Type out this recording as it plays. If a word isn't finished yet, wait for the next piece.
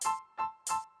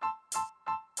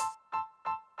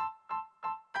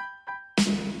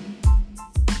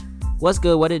What's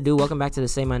good? What it do? Welcome back to the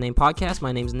Say My Name podcast.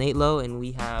 My name's Nate Lowe, and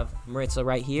we have Maritza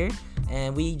right here.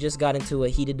 And we just got into a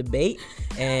heated debate,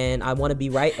 and I want to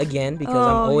be right again because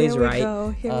I'm always right.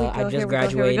 I just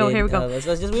graduated. Here we go.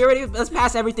 Let's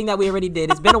pass everything that we already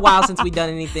did. It's been a while since we've done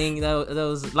anything.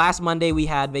 Those last Monday we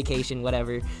had vacation,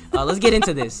 whatever. Let's get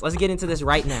into this. Let's get into this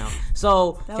right now.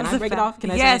 So can I break it off?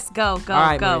 Can I yes, say? Go. All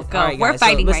right, Go. All right, We're guys.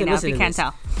 fighting So right now, if you can't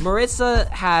tell. Maritza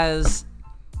has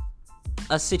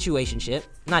a situationship,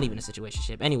 not even a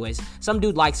situationship. Anyways, some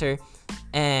dude likes her,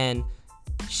 and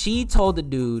she told the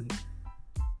dude,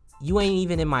 "You ain't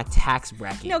even in my tax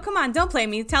bracket." No, come on, don't play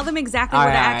me. Tell them exactly what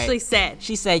I actually said.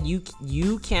 She said,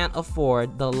 "You can't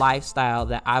afford the lifestyle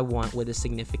that I want with a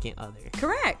significant other."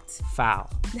 Correct. Foul.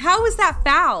 How is that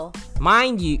foul?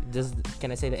 Mind you,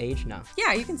 can I say the age? No.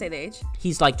 Yeah, you can say the age.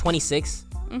 He's like 26,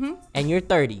 and you're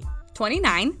 30.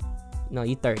 29. No,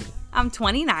 you're 30. I'm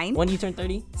 29. When do you turn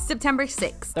 30? September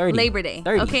 6th. 30. Labor Day.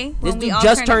 30. Okay. This dude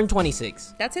just turned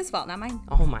 26. That's his fault, not mine.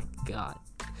 Oh my God.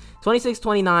 26,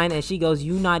 29, and she goes,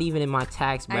 "You not even in my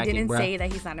tax bracket, I didn't bruh. say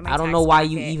that he's not in my tax bracket. I don't know why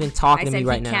you even talking to me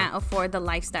right now." I said he can't afford the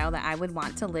lifestyle that I would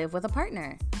want to live with a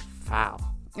partner. Foul.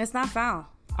 It's not foul.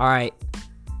 All right.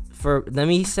 Let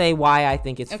me say why I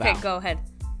think it's foul. Okay, go ahead.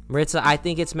 Maritza, I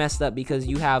think it's messed up because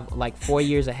you have like 4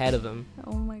 years ahead of him.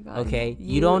 Oh my God. Okay?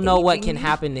 You don't know what can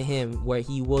happen to him where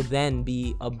he will then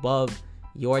be above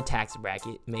your tax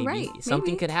bracket. Maybe. Right,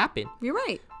 Something maybe. could happen. You're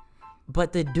right.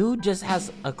 But the dude just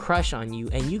has a crush on you,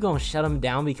 and you gonna shut him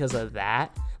down because of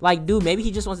that? Like, dude, maybe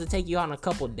he just wants to take you on a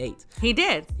couple dates. He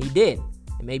did. He did.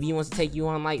 And maybe he wants to take you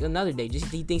on like another date. Just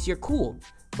he thinks you're cool.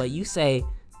 But you say,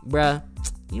 "Bruh,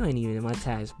 you ain't even in my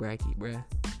tax bracket, bruh.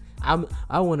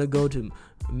 I want to go to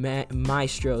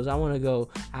Maestro's. I want to go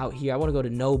out here. I want to go to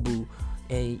Nobu."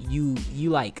 And you're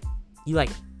like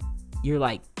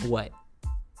what?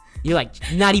 You're like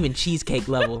not even cheesecake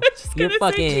level. You're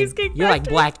fucking. You're like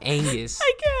Black Angus.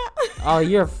 I can't. Oh,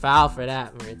 you're foul for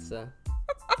that, Maritza.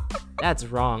 That's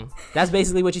wrong. That's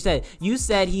basically what you said. You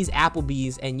said he's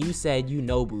Applebee's, and you said you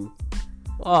Nobu.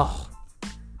 Oh.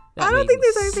 I don't think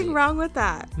there's anything wrong with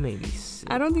that. Made me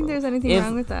sick, I don't think there's anything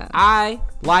wrong with that. I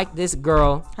like this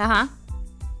girl. Uh-huh.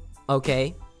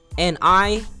 Okay. And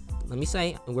let's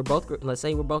say we're both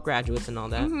graduates and all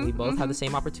that. We both have the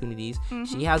same opportunities.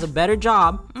 She has a better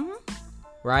job.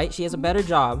 Right? She has a better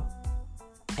job.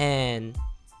 And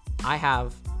I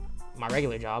have my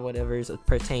regular job, whatever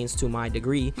pertains to my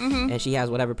degree. And she has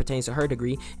whatever pertains to her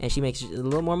degree. And she makes a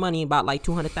little more money, about like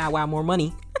 200,000 more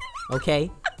money. Okay?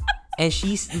 And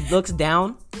she looks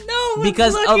down.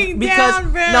 Because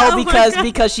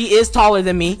she is taller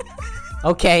than me.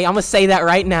 Okay, I'm gonna say that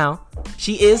right now.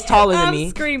 She is taller than me. I'm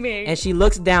screaming. And she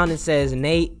looks down and says,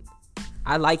 "Nate,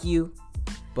 I like you,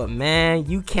 but man,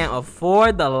 you can't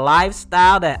afford the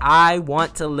lifestyle that I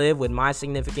want to live with my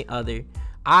significant other."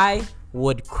 I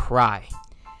would cry.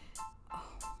 Oh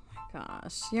my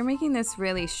gosh, you're making this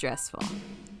really stressful.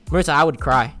 Maritza, I would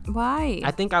cry. Why?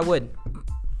 I think I would.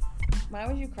 Why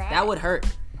would you cry? That would hurt.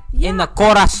 Yeah. In the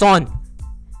corazon.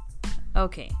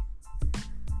 Okay.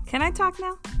 Can I talk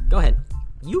now? Go ahead.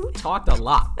 You talked a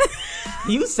lot.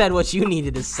 You said what you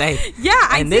needed to say. Yeah,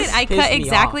 I did. I cut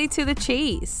exactly off. to the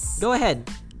chase. Go ahead.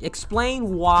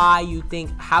 Explain why you think,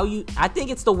 I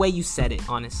think it's the way you said it,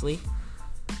 honestly.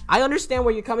 I understand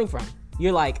where you're coming from.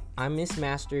 You're like, "I'm Miss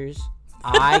Masters.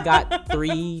 I got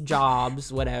 3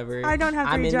 jobs, whatever. I don't have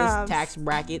 3 I'm in jobs. this tax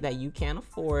bracket that you can't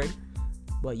afford."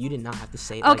 But you did not have to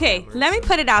say it. Okay, like that, let me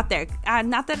put it out there.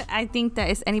 Not that I think that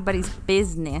it's anybody's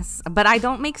business, but I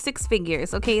don't make 6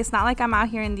 figures. Okay, it's not like I'm out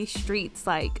here in these streets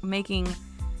like making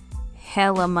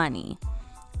hella money.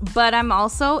 But I'm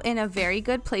also in a very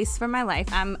good place for my life.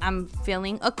 I'm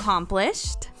feeling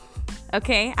accomplished.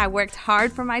 Okay, I worked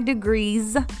hard for my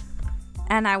degrees,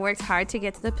 and I worked hard to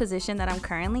get to the position that I'm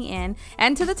currently in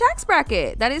and to the tax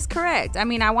bracket. That is correct. I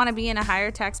mean, I want to be in a higher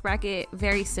tax bracket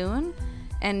very soon.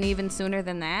 And even sooner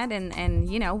than that, and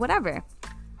you know, whatever.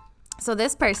 So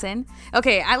this person,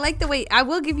 okay, I like the way, I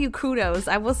will give you kudos.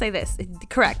 I will say this,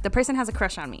 correct. The person has a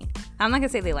crush on me. I'm not gonna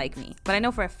say they like me, but I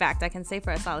know for a fact, I can say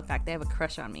for a solid fact, they have a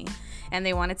crush on me. And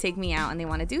they want to take me out and they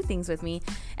want to do things with me.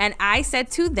 And I said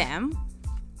to them,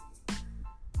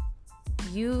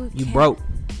 you broke.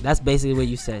 That's basically what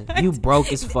you said. You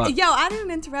broke as fuck. Yo, I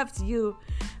didn't interrupt you.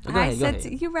 Go ahead.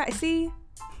 You're right, see?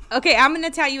 Okay, I'm going to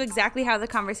tell you exactly how the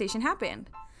conversation happened.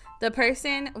 The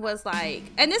person was like,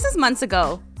 and this is months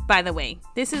ago, by the way.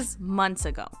 This is months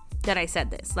ago that I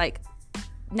said this. Like,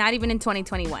 not even in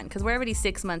 2021, because we're already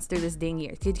 6 months through this dang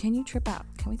year. Can you trip out?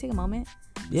 Can we take a moment?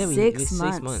 Yeah, six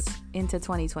months into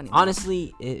 2021.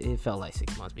 Honestly, it felt like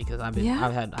 6 months because I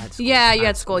had school. Yeah, you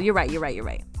had school. You're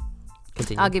right.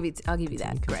 Continue. I'll give you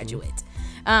that, graduate.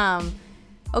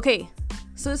 Okay,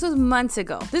 so this was months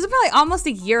ago. This is probably almost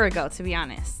a year ago, to be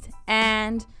honest.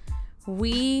 And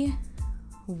we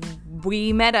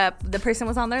met up. The person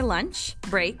was on their lunch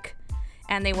break,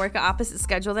 and they work an opposite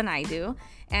schedule than I do.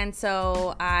 And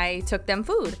so I took them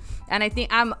food. And I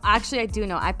do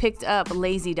know I picked up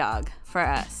Lazy Dog for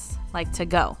us, like to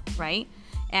go, right?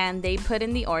 And they put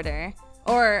in the order,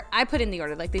 or I put in the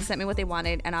order. Like they sent me what they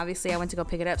wanted, and obviously I went to go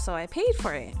pick it up, so I paid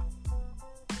for it.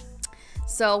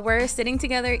 So we're sitting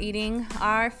together eating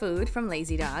our food from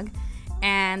Lazy Dog,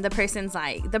 and the person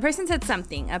said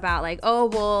something about like, oh,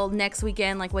 well, next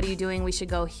weekend, like, what are you doing? We should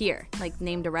go here, like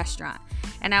named a restaurant.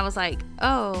 And I was like,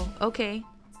 oh, okay.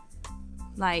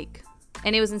 Like,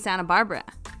 and it was in Santa Barbara.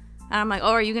 And I'm like,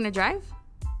 oh, are you going to drive?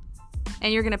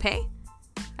 And you're going to pay?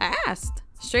 I asked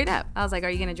straight up. I was like, are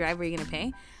you going to drive? Or are you going to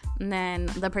pay? And then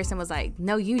the person was like,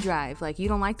 no, you drive. Like, you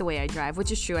don't like the way I drive,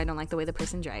 which is true. I don't like the way the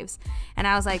person drives. And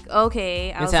I was like,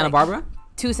 okay. In Santa Barbara?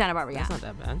 To Santa Barbara, yeah. That's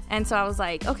not that bad. And so I was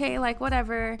like, okay, like,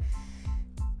 whatever.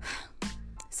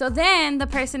 So then the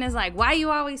person is like, why are you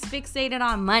always fixated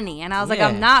on money? And I was like,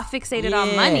 I'm not fixated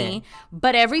on money.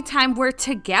 But every time we're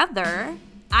together,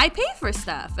 I pay for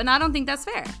stuff. And I don't think that's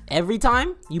fair. Every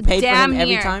time? You pay for him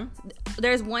every time?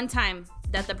 There's one time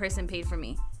that the person paid for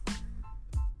me.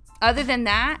 Other than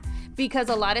that, because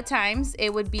a lot of times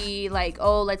it would be like,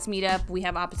 oh, let's meet up. We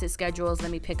have opposite schedules.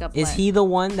 Let me pick up. Is he the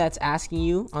one that's asking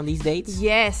you on these dates?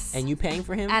 Yes. And you paying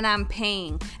for him? And I'm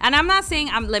paying. And I'm not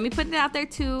saying, let me put it out there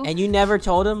too. And you never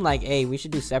told him like, hey, we should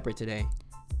do separate today.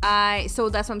 So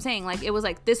that's what I'm saying. Like, it was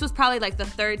like, this was probably like the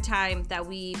third time that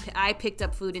I picked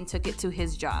up food and took it to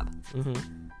his job.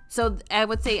 Mm-hmm. So I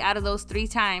would say out of those 3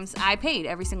 times, I paid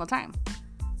every single time.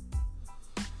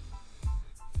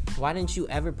 Why didn't you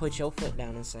ever put your foot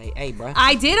down and say, hey, bro?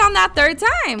 I did on that third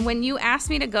time when you asked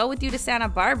me to go with you to Santa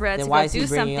Barbara to go do something. Then why is he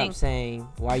bringing up saying,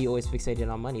 why are you always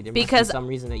fixated on money? There must be some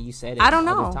reason that you said it I don't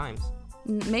know. Other times.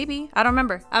 Maybe. I don't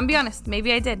remember. I'm be honest.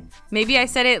 Maybe I did. Maybe I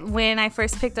said it when I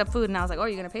first picked up food and I was like, oh, are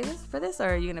you going to pay this for this? Or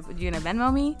are you going to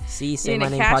Venmo me? See, Say My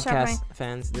Name podcast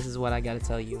fans, this is what I got to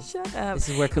tell you. Shut up. This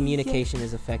is where communication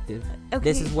is effective. Okay.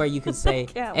 This is where you can say,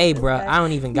 hey, bro, I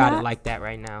don't even got it like that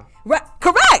right now. Right.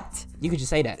 Correct. You could just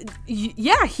say that.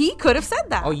 Yeah, he could have said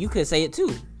that. Oh, you could say it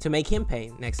too to make him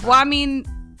pay next time. Well, I mean.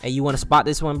 Hey, you want to spot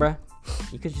this one, bro?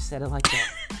 You could just said it like that.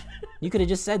 You could have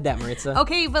just said that, Maritza.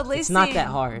 Okay, but listen. It's not that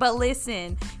hard. But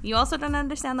listen, you also don't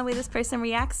understand the way this person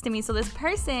reacts to me. So this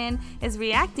person is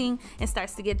reacting and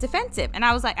starts to get defensive. And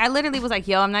I literally was like,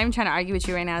 yo, I'm not even trying to argue with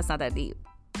you right now. It's not that deep.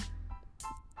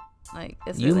 Like,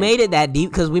 it's you made it that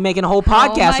deep because we making a whole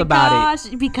podcast about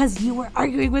it. Because you were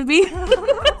arguing with me.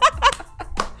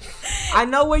 I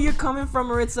know where you're coming from,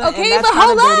 Maritza. Okay, and that's but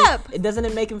hold up. It doesn't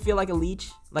it make him feel like a leech?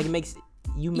 Like it makes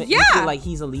you feel like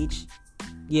he's a leech?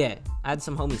 Yeah, I had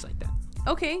some homies like that.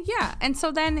 Okay, yeah. And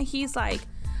so then he's like,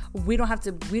 we don't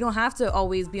have to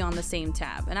always be on the same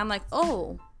tab. And I'm like,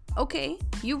 oh, okay,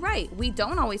 you're right. We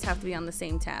don't always have to be on the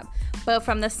same tab. But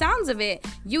from the sounds of it,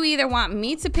 you either want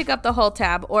me to pick up the whole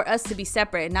tab or us to be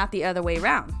separate, not the other way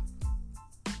around.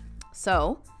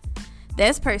 So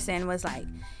this person was like,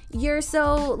 I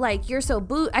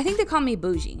think they call me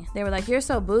bougie. They were like, you're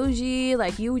so bougie.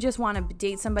 Like, you just want to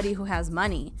date somebody who has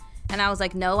money. And I was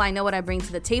like, no, I know what I bring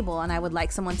to the table, and I would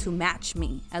like someone to match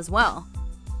me as well.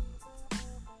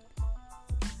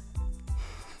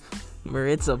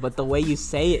 Maritza, but the way you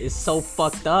say it is so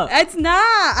fucked up. It's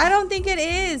not. I don't think it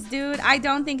is, dude. I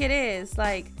don't think it is.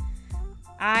 Like,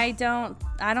 I don't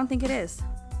think it is.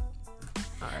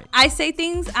 All right. I say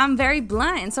things, I'm very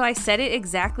blunt. So I said it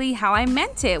exactly how I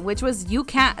meant it, which was you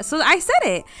can't. So I said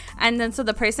it. And then so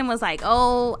the person was like,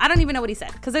 oh, I don't even know what he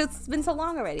said because it's been so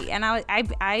long already. And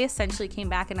I essentially came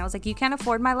back and I was like, you can't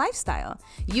afford my lifestyle.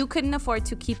 You couldn't afford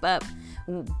to keep up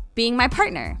being my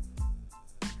partner.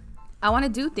 I want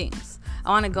to do things.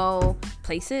 I want to go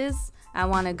places. I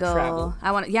want to go. Travel.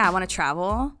 I want to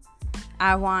travel.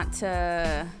 I want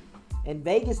to. And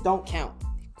Vegas don't count.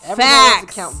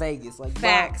 Facts. Count Vegas. Like,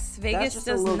 facts. bro, Vegas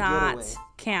does not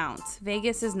count.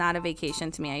 Vegas is not a vacation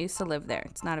to me. I used to live there.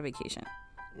 It's not a vacation.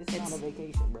 It's not a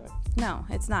vacation, bro. No,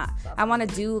 it's not. I want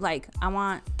to do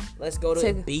Let's go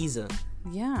to Ibiza.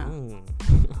 Yeah.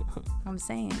 I'm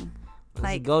saying.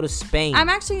 Let's go to Spain. I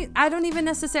don't even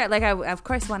necessarily, I of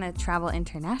course want to travel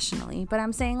internationally, but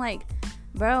I'm saying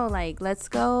bro, let's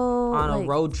go. On a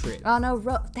road trip.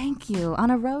 Thank you.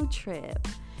 On a road trip.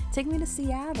 Take me to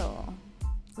Seattle.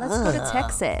 Let's go to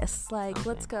Texas. Okay.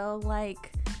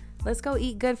 Let's go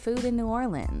eat good food in New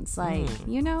Orleans. I'm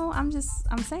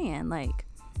saying,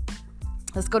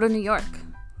 let's go to New York.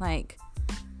 I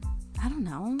don't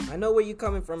know. I know where you're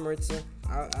coming from, Maritza.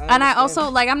 And I also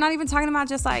like, I'm not even talking about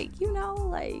just like, you know,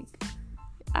 like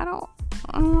I don't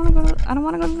want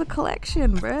to go to the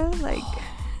collection, bro. Like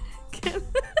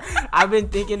I've been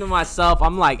thinking to myself,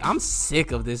 I'm like, I'm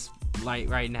sick of this. Like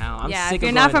right now, I'm sick if you're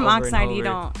of not going from over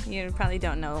Oxnard, you probably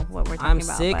don't know what we're talking I'm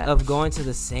about. sick of going to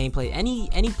the same place.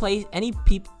 Any place, any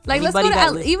people. Like let's go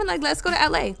to even like let's go to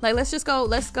LA. Like let's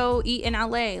go eat in LA.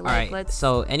 Like all right. let's.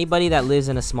 So anybody that lives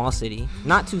in a small city,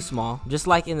 not too small, just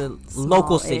like in a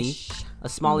local city, a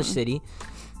smallish city,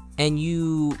 and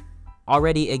you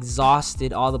already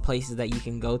exhausted all the places that you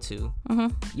can go to,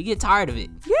 you get tired of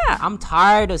it. Yeah. I'm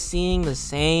tired of seeing the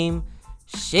same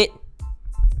shit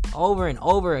over and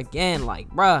over again. Like,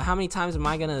 bruh, how many times am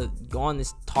I gonna go on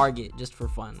this Target just for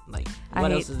fun? Like,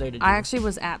 what else is there to do? I actually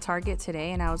was at Target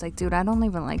today and I was like, dude, I don't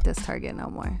even like this Target no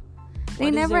more. They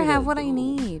never have what I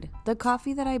need. The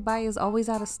coffee that I buy is always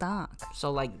out of stock.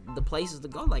 So like the places to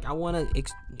go, like I want to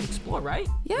explore, right?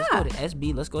 Yeah. Let's go to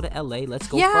SB. Let's go to LA. Let's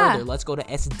go further. Let's go to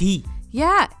SD.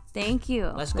 Yeah. Thank you.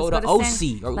 Let's go to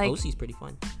OC. OC is pretty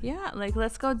fun. Yeah. Like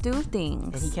let's go do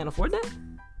things. And he can't afford that?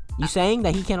 You saying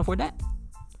that he can't afford that?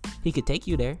 He could take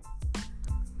you there.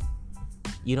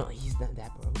 He's not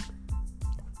that broke.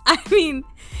 I mean,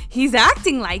 he's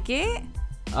acting like it.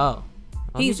 Oh,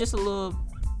 he's just a little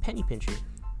penny pincher.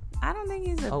 I don't think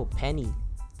he's penny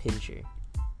pincher.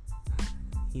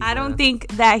 I don't think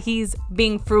that he's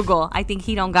being frugal. I think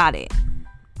he don't got it.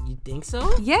 You think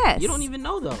so? Yes. You don't even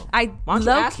know though. Why don't you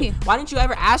ask him? Why didn't you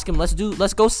ever ask him?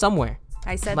 Let's go somewhere.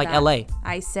 I said like that. LA.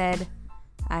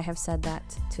 I have said that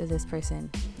to this person.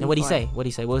 And what'd he say? What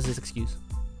was his excuse?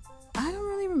 I don't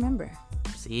really remember.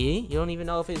 See, you don't even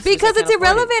know if it's because it's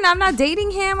irrelevant. I'm not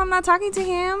dating him. I'm not talking to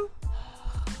him.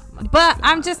 But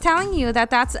I'm just telling you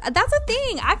that's a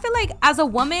thing. I feel like as a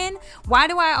woman, why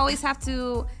do I always have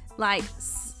to like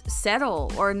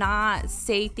settle or not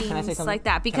say things like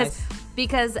that? Because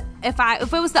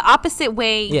if it was the opposite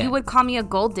way, you would call me a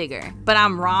gold digger. But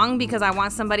I'm wrong because I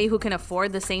want somebody who can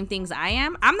afford the same things I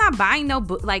am. I'm not buying no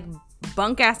like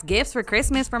bunk ass gifts for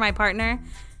Christmas for my partner.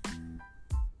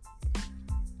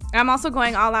 I'm also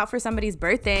going all out for somebody's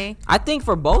birthday. I think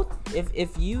for both,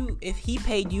 if he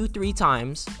paid you 3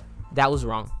 times, that was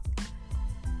wrong.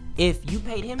 If you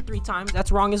paid him 3 times,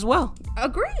 that's wrong as well.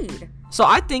 Agreed. So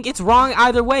I think it's wrong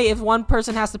either way if one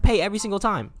person has to pay every single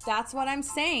time. That's what I'm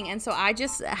saying. And so I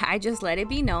just let it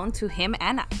be known to him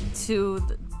and to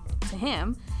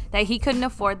him that he couldn't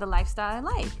afford the lifestyle I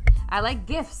like. I like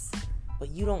gifts.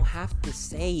 But you don't have to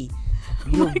say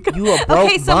you a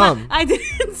broke bum. I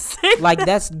didn't say like that.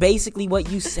 That's basically what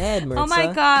you said, Maritza. Oh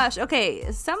my gosh.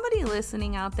 Okay, somebody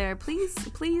listening out there, please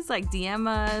like DM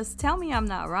us. Tell me I'm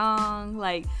not wrong.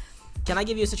 Like, can I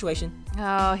give you a situation?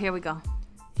 Oh, here we go.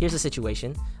 Here's a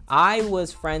situation. I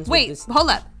was friends with this. Wait,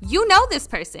 hold up. You know this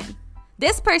person.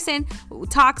 This person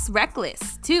talks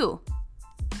reckless too.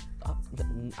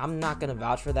 I'm not gonna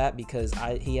vouch for that because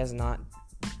he has not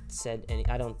said any.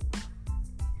 I don't.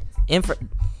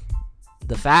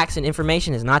 The facts and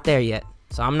information is not there yet,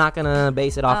 so I'm not gonna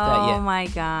base it off that yet. Oh my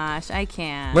gosh, I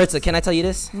can't. Maritza, can I tell you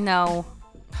this? No.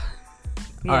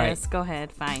 Yes, right. Go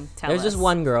ahead. Fine. Tell us. There's this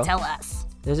one girl. Tell us.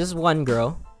 There's this one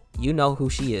girl. You know who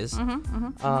she is.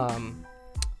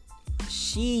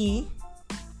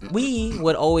 We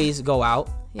would always go out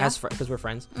because we're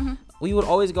friends. We would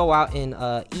always go out and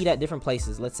eat at different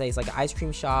places. Let's say it's like an ice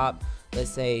cream shop. Let's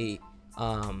say,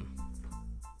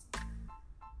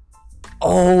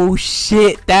 oh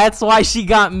shit! That's why she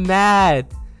got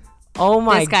mad. Oh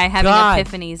my god! This guy having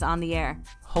epiphanies on the air.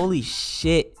 Holy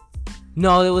shit!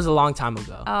 No, it was a long time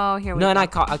ago. Oh, here we go. No, and I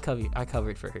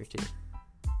covered for her too.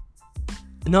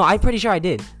 No, I'm pretty sure I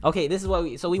did. Okay, this is what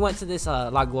we went to this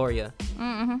La Gloria,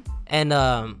 and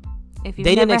if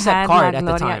they didn't accept card at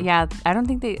the time. Yeah, I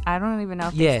don't even know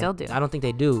if they still do. I don't think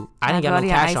they do. I didn't get no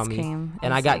cash on me,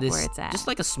 and I got this just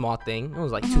like a small thing. It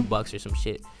was like $2 or some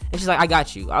shit. And she's like, "I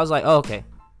got you." I was like, "Oh, okay."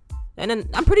 And then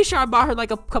I'm pretty sure I bought her like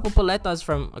a couple paletas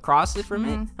from across it from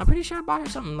it. I'm pretty sure I bought her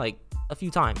something like a few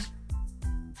times.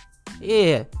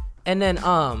 Yeah, and then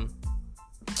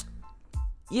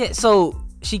so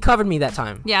she covered me that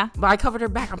time. Yeah. But I covered her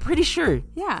back. I'm pretty sure.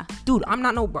 Yeah. Dude, I'm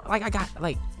not we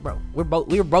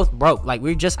were both broke. Like, we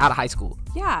were just out of high school.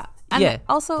 Yeah. And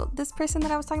also, this person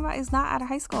that I was talking about is not out of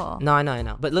high school. No, I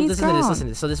know. But listen to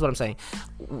this. So this is what I'm saying.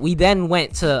 We then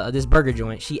went to this burger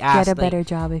joint. She asked, get a better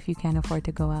job if you can't afford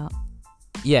to go out.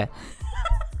 Yeah.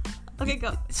 Okay,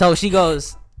 go. So she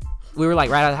goes, we were like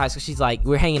right out of high school. She's like,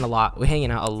 we're hanging out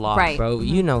a lot, right, bro.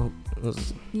 You know.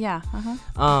 Yeah.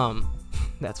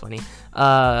 That's funny.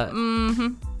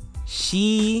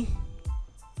 She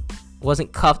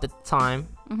wasn't cuffed at the time.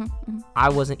 I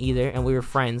wasn't either, and we were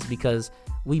friends because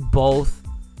we both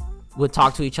would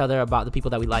talk to each other about the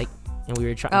people that we like, and we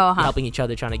were helping each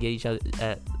other, trying to get each other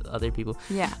at other people.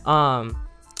 Yeah.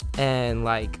 And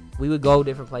like we would go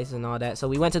different places and all that. So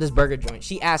we went to this burger joint.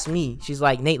 She asked me, she's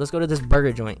like, Nate, let's go to this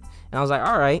burger joint. And I was like,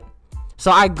 all right. So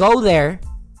I go there,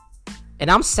 and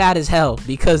I'm sad as hell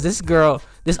because this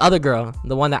other girl,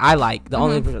 the one that I like, the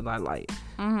only person I like,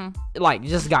 like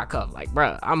just got cuffed. Like,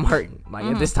 bruh, I'm hurting. Like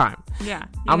at this time. Yeah.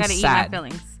 I'm gotta sad. Eat my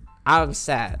feelings. I'm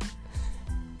sad.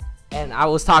 And I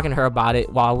was talking to her about it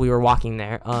while we were walking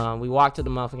there. We walked to the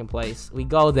motherfucking place. We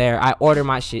go there. I order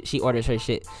my shit. She orders her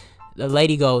shit. The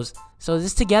lady goes, so is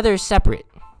this together or separate?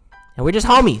 And we're just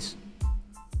homies.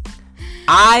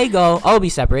 I go, oh, be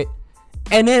separate.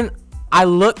 And then I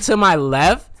look to my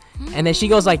left, and then she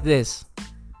goes like this.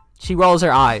 She rolls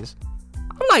her eyes.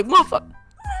 I'm like, motherfucker,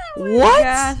 what?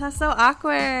 Gosh, that's so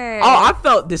awkward. Oh, I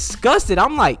felt disgusted.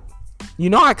 I'm like, you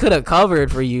know, I could have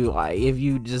covered for you. Like, if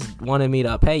you just wanted me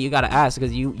to pay, you got to ask,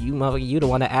 because you motherfucker, you the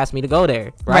one that asked me to go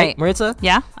there. Right. Maritza?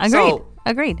 Yeah,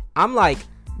 agreed. I'm like,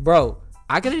 bro,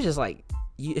 I could have just like,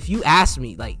 if you asked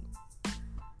me,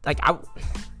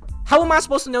 how am I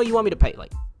supposed to know you want me to pay?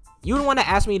 Like, you the one that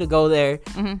asked me to go there.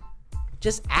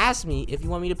 Just ask me if you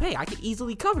want me to pay. I could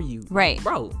easily cover you. Right. Like,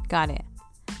 bro. Got it.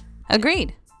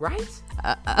 Agreed. Right?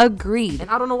 Agreed. And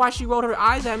I don't know why she rolled her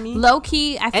eyes at me. Low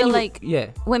key, I feel like yeah,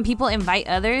 when people invite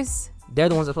others, they're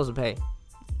the ones that are supposed to pay.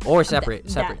 Or separate.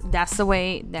 That's the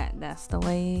way that's the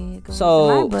way it goes.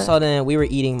 So then we were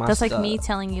eating my That's stuff. like me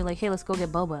telling you, like, hey, let's go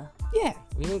get boba. Yeah,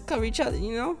 we can cover each other,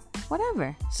 you know?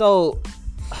 Whatever. So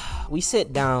we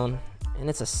sit down, and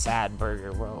it's a sad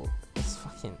burger, bro. It's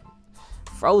fucking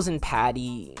frozen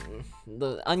patty.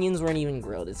 The onions weren't even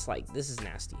grilled. It's like, this is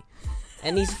nasty.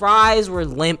 And these fries were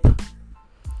limp.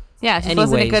 Yeah, it just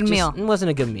wasn't a good meal. It wasn't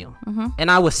a good meal.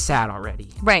 And I was sad already.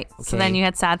 Right. Okay? So then you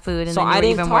had sad food, and so then you I were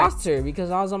didn't even talk worse. to her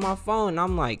because I was on my phone, and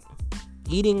I'm like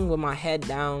eating with my head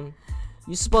down.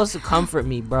 You're supposed to comfort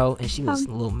me, bro. And she was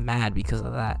a little mad because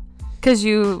of that. Because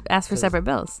you asked for separate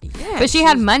bills. Yeah. But she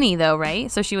had money though, right?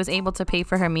 So she was able to pay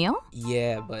for her meal?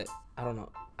 Yeah, but I don't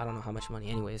know how much money.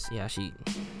 Anyways, I think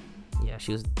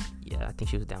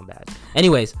she was down bad.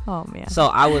 Anyways. Oh man. So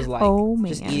I was like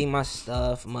just eating my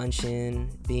stuff, munching,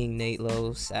 being Nate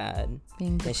Lowe, sad.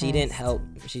 And she didn't help.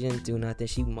 She didn't do nothing.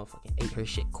 She motherfucking ate her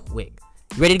shit quick.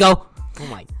 You ready to go?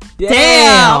 I'm like,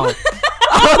 damn.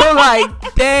 I'm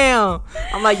like, damn.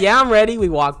 I'm like, yeah, I'm ready. We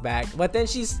walk back. But then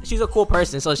she's a cool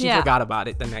person, so she forgot about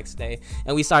it the next day.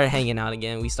 And we started hanging out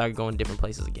again. We started going to different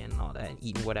places again and all that, and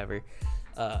eating whatever.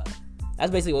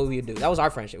 That's basically what we would do. That was our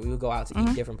friendship. We would go out to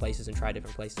eat different places and try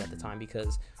different places at the time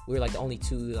because we were like the only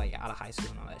two like out of high school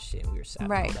and all that shit. And we were sad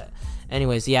and all that.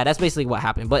 Anyways, yeah, that's basically what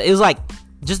happened. But it was like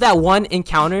just that one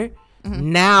encounter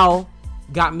now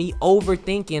got me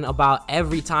overthinking about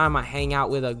every time I hang out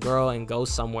with a girl and go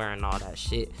somewhere and all that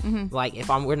shit. Like if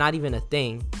we're not even a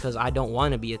thing because I don't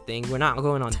want to be a thing. We're not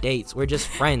going on dates. We're just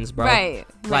friends, bro. Right.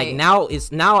 Like now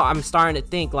I'm starting to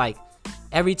think like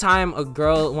every time a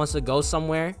girl wants to go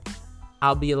somewhere,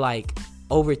 I'll be like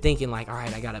overthinking like, all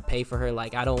right, I gotta pay for her.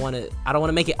 Like I don't want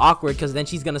to make it awkward because then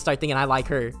she's gonna start thinking I like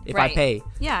her if I pay.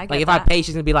 Yeah, I get like if that. I pay,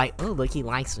 she's gonna be like, oh look, he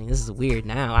likes me. This is weird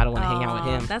now. I don't want to hang out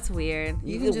with him. That's weird.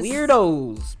 You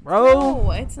weirdos, bro.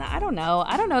 No, it's not. I don't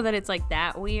know that it's like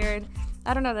that weird.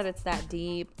 I don't know that it's that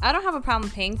deep. I don't have a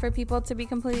problem paying for people, to be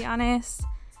completely honest.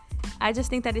 I just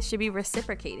think that it should be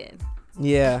reciprocated.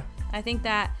 Yeah. I think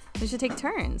that we should take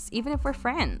turns, even if we're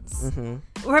friends.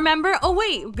 Remember? Oh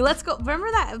wait, let's go. Remember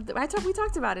that we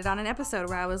talked about it on an episode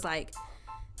where I was like,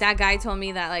 that guy told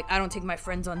me that like I don't take my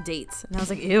friends on dates, and I was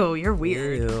like, ew, you're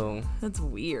weird. Ew. That's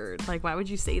weird. Like, why would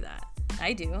you say that?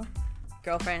 I do.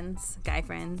 Girlfriends, guy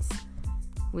friends,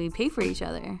 we pay for each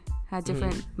other at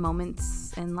different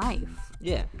moments in life.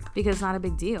 Yeah. Because it's not a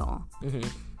big deal.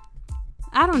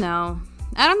 I don't know.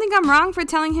 I don't think I'm wrong for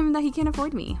telling him that he can't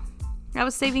afford me. I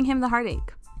was saving him the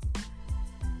heartache.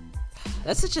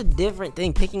 That's such a different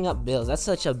thing, picking up bills. That's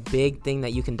such a big thing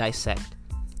that you can dissect.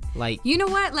 Like, you know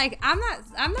what? Like, I'm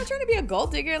not trying to be a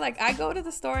gold digger. Like, I go to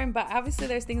the store but obviously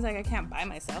there's things like I can't buy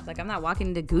myself. Like, I'm not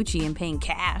walking into Gucci and paying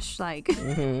cash. Like,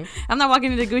 I'm not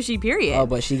walking into Gucci, period. Oh,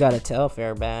 but she got a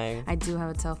Telfair bag. I do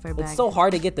have a Telfair bag. It's so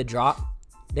hard to get the drop.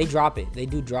 They drop it. They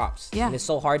do drops. Yeah. And it's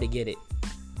so hard to get it.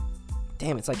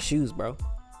 Damn, it's like shoes, bro.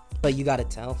 But you got a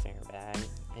Telfair bag.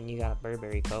 And you got a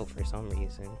Burberry coat for some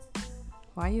reason.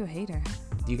 Why are you a hater?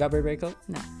 You got Burberry coat?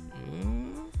 No.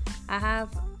 I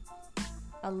have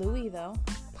a Louis though,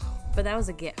 but that was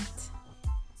a gift.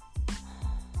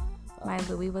 My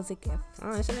Louis was a gift.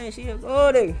 Oh, she a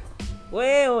goldie.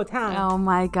 Oh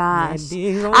my gosh.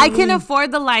 I can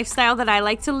afford the lifestyle that I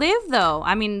like to live, though.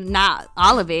 I mean, not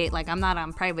all of it. Like, I'm not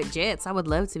on private jets. I would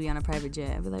love to be on a private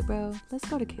jet. I'd be like, bro, let's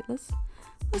go to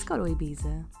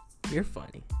Ibiza. You're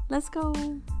funny. Let's go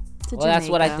to Jamaica. That's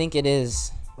what I think it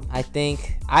is. I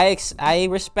think I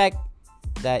respect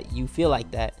that you feel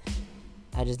like that.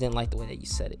 I just didn't like the way that you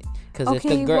said it. Because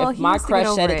if my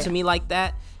crush said it to me like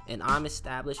that, and I'm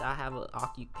established, I have an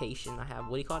occupation, I have,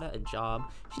 what do you call that, a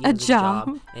job. She has a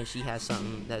job, and she has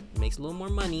something that makes a little more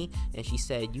money, and she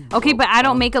said, you okay, but I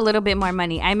don't make a little bit more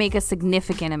money. I make a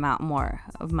significant amount more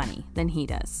of money than he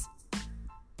does.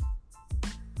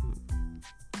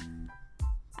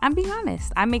 I'm being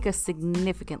honest. I make a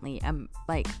significantly,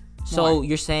 So more.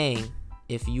 You're saying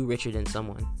if you richer than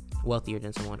someone, wealthier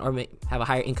than someone, or have a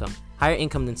higher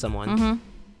income than someone,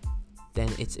 then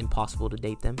it's impossible to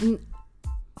date them?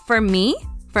 For me,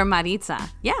 for Maritza,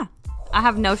 yeah, I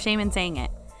have no shame in saying it.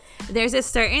 There's a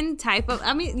certain type of,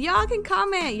 I mean, y'all can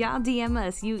comment, y'all DM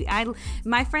us.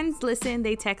 My friends listen,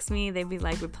 they text me, they be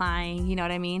like replying, you know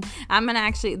what I mean? I'm gonna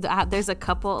actually, there's a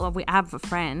couple, I have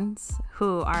friends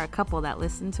who are a couple that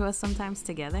listen to us sometimes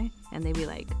together, and they be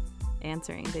like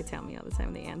answering. They tell me all the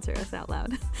time they answer us out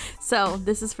loud. So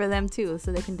this is for them too,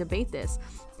 so they can debate this.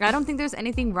 I don't think there's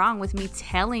anything wrong with me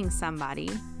telling somebody.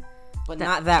 But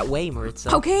not that way,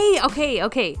 Maritza.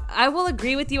 Okay. I will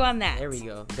agree with you on that. There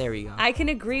we go. I can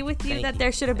agree with you that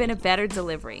there should have been a better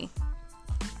delivery.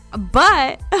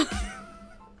 But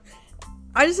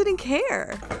I just didn't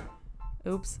care.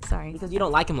 Oops, sorry. Because you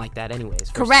don't like him like that anyways.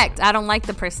 Correct. I don't like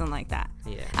the person like that.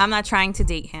 Yeah. I'm not trying to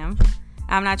date him.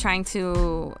 I'm not trying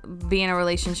to be in a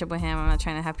relationship with him. I'm not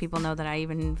trying to have people know that I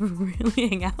even really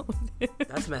hang out with him.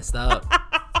 That's messed up.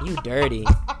 You dirty.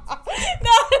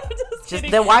 No, I'm just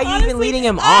kidding. Then why are you even leading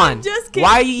him on? I'm just kidding.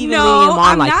 Why are you even leading him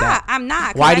on like that? I'm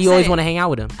not. Why do you always want to hang out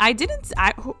with him? I didn't.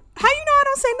 How you know I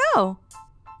don't say no?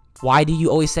 Why do you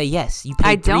always say yes? You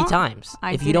paid 3 times.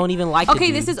 If you don't even like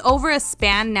Okay, this is over a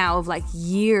span now of like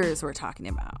years we're talking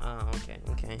about. Oh, okay.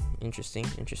 Interesting.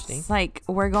 It's like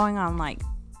we're going on like...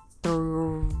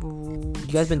 You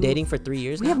guys been dating for 3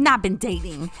 years now? We have not been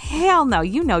dating. Hell no.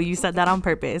 You know you said that on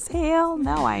purpose. Hell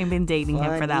no, I ain't been dating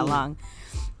him for that long.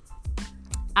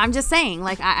 I'm just saying,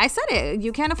 like I said it.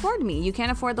 You can't afford me. You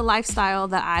can't afford the lifestyle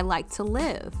that I like to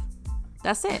live.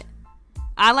 That's it.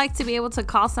 I like to be able to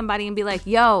call somebody and be like,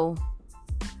 yo,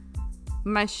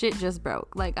 my shit just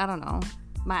broke. Like, I don't know.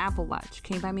 My Apple Watch.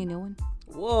 Can you buy me a new one?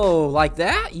 Whoa, like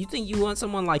that? You think you want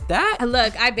someone like that?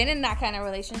 Look, I've been in that kind of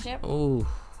relationship. Oh.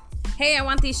 Hey, I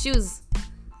want these shoes.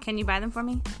 Can you buy them for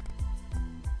me?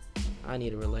 I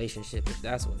need a relationship if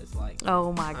that's what it's like.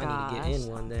 Oh my god. I need to get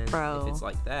in one then. Bro. If it's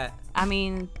like that. I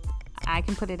mean, I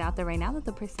can put it out there right now that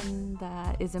the person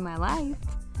that is in my life,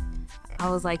 I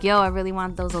was like, yo, I really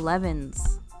want those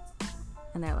 11s.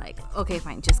 And they're like, okay,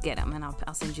 fine, just get them and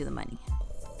I'll send you the money.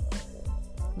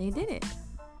 And he did it.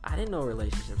 I didn't know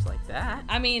relationships like that.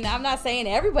 I mean, I'm not saying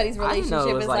everybody's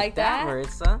relationship is like that.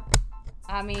 Maritza.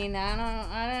 I mean,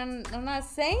 I'm not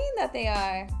saying that they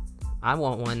are. I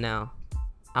want one now.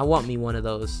 I want me one of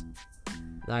those.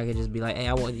 I could just be like, hey,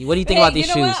 I want you. What do you think about these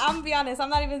shoes? What? I'm gonna be honest. I'm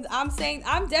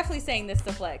definitely saying this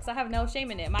to flex. I have no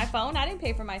shame in it. My phone, I didn't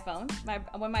pay for my phone.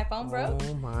 When my phone broke,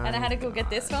 and I had to go get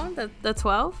this phone, the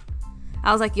 12.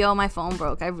 I was like, yo, my phone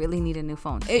broke. I really need a new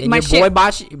phone. And your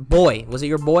boy, was it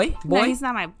your boy? No, he's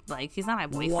not my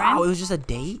boyfriend. Wow, it was just a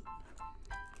date?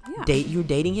 Yeah. You were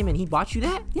dating him and he bought you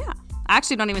that? Yeah. I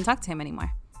actually don't even talk to him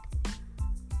anymore.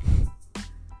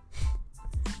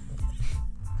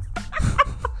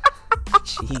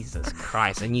 Jesus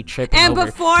Christ. And you tripping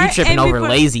over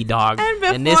Lazy Dog.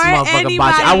 And this motherfucker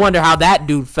bought you. I wonder how that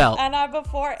dude felt. And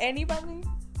before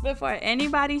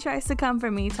anybody tries to come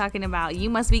for me talking about you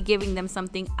must be giving them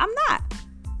something, I'm not.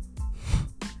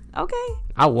 Okay.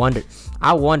 I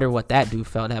wonder what that dude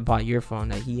felt that bought your phone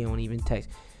that he don't even text.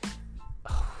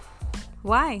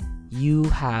 Why? You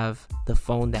have the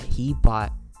phone that he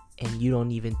bought and you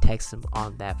don't even text him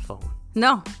on that phone.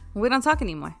 No, we don't talk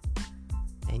anymore.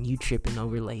 And you tripping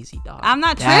over Lazy Dog. I'm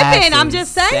not tripping. I'm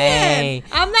just saying.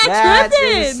 I'm not tripping.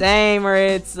 That's insane,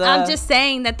 Maritza. I'm just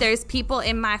saying that there's people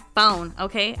in my phone,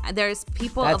 okay? There's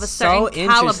people of a certain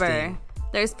caliber.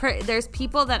 There's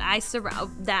people that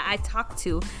I talk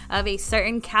to of a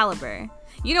certain caliber.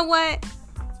 You know what?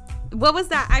 What was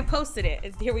that? I posted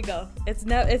it. Here we go. It's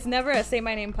never a Say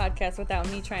My Name podcast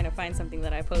without me trying to find something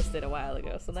that I posted a while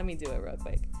ago. So let me do it real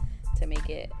quick to make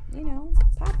it,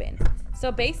 poppin'.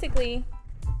 So basically,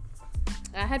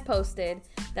 I had posted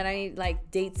that I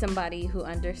date somebody who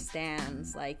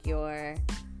understands your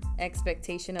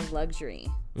expectation of luxury.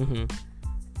 Mm-hmm.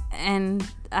 And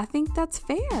I think that's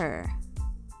fair.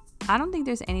 I don't think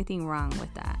there's anything wrong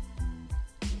with that.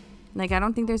 Like, I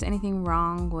don't think there's anything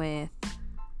wrong with,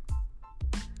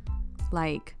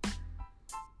 like,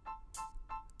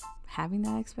 having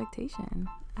that expectation.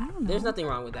 I don't know. There's nothing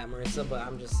wrong with that, Marissa, but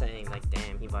I'm just saying, like,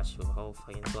 damn, he bought you a whole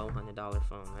fucking $1,200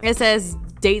 phone. It says,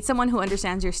 date someone who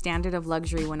understands your standard of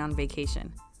luxury when on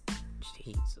vacation.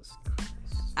 Jesus Christ.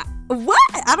 What?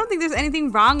 I don't think there's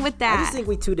anything wrong with that. I just think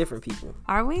we two different people.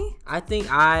 Are we? I think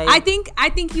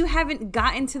you haven't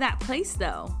gotten to that place,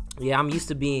 though. Yeah, I'm used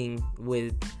to being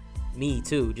with me,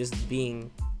 too.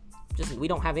 We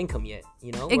don't have income yet,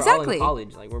 you know? Exactly. We're all in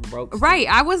college. Like, we're broke. Right.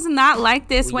 I was not like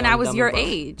this when I was your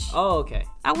age. Oh, okay.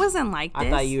 I wasn't like this. I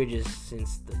thought you were just,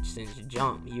 since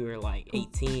jump, you were like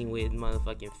 18 with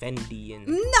motherfucking Fendi and...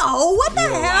 No, what the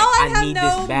hell? Like, I have need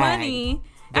no this bag. money.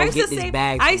 I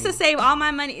used to save all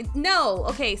my money. No.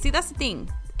 Okay, see, that's the thing.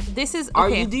 This is...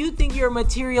 Okay. Do you think you're a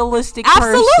materialistic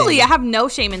Absolutely. person? I have no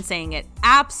shame in saying it.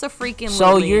 Abso-freaking-lutely.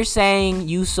 So you're saying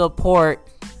you support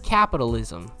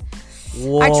capitalism?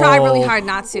 Whoa. I try really hard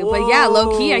not to, but yeah,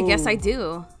 low key, I guess I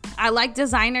do. I like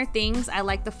designer things. I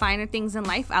like the finer things in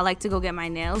life. I like to go get my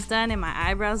nails done and my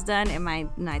eyebrows done and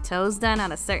my toes done at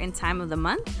a certain time of the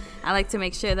month. I like to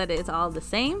make sure that it's all the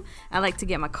same. I like to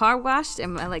get my car washed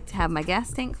and I like to have my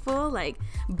gas tank full. Like,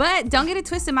 but don't get it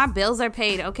twisted. My bills are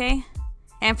paid, okay?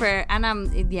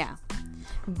 Yeah.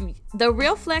 The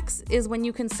real flex is when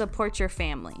you can support your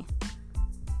family.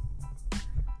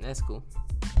 That's cool.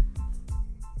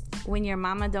 When your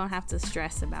mama don't have to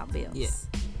stress about bills. Yeah,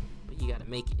 but you gotta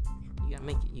make it.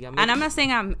 And I'm not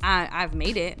saying I've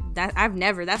made it.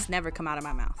 That's never come out of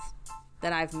my mouth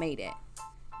that I've made it,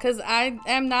 because I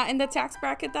am not in the tax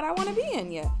bracket that I want to be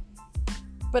in yet.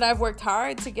 But I've worked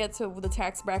hard to get to the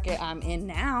tax bracket I'm in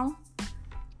now.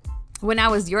 When I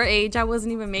was your age, I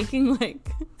wasn't even making like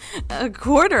a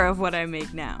quarter of what I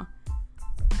make now.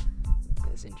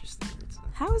 That's interesting.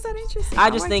 How is that interesting? I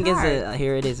just think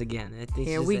here it is again.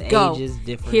 Here we go. Age is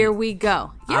different. Here we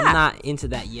go. Yeah. I'm not into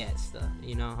that yet stuff.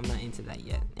 You know, I'm not into that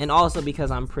yet. And also because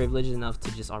I'm privileged enough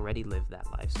to just already live that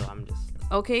life. So I'm just...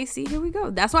 Okay, see, here we go.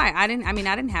 That's why I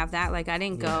didn't have that. Like, I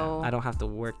didn't go... I don't have to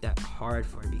work that hard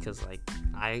for it because, like,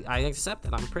 I accept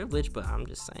that I'm privileged, but I'm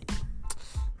just saying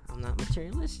I'm not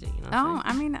materialistic. You know what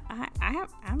I'm saying?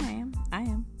 I mean, I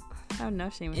am. I have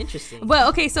no shame. Interesting. Well,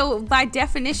 okay, so by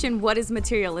definition, what is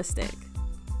materialistic?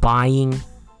 Buying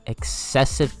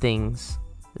excessive things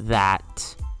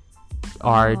that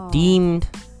are deemed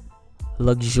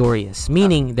luxurious,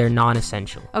 meaning they're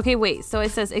non-essential. Okay, wait. So it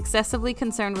says excessively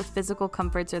concerned with physical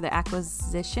comforts or the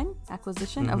acquisition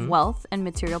of wealth and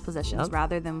material possessions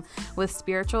rather than with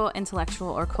spiritual, intellectual,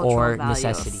 or cultural values.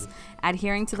 Necessity.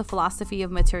 Adhering to the philosophy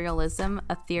of materialism,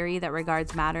 a theory that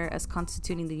regards matter as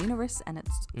constituting the universe and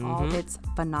all its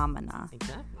phenomena.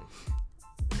 Exactly.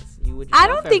 I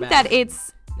don't think that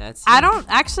it's... I don't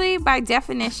actually, by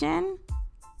definition,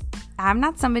 I'm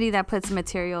not somebody that puts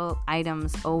material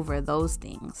items over those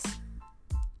things.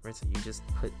 Right, so you just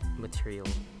put material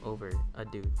over a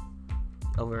dude,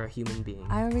 over a human being.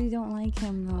 I already don't like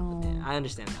him though. Yeah, I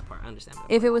understand that part.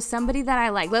 If it was somebody that I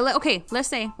like,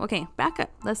 back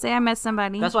up. Let's say I met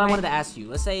somebody. That's what I wanted to ask you.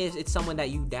 Let's say it's someone that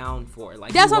you down for.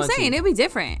 Like, that's what I'm saying. It'd be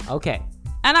different. Okay.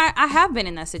 And I have been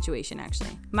in that situation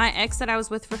actually. My ex that I was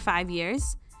with for 5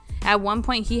 years. At one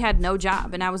point, he had no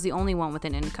job, and I was the only one with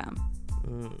an income.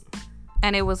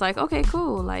 And it was like, okay,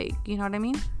 cool. Like, you know what I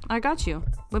mean? I got you.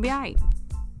 We'll be all right.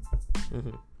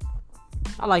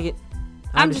 I like it.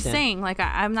 I'm just saying, like,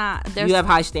 I'm not... You have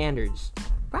high standards.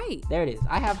 Right. There it is.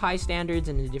 I have high standards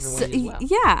in a different way as well.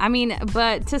 Yeah, I mean,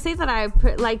 but to say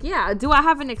that do I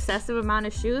have an excessive amount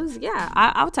of shoes? Yeah,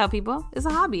 I'll tell people. It's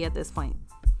a hobby at this point.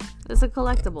 It's a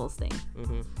collectibles thing.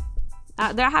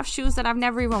 There I have shoes that I've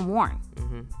never even worn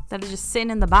that are just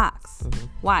sitting in the box.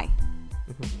 Why?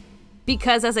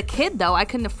 Because as a kid, though, I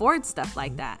couldn't afford stuff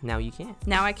like that. Now you can.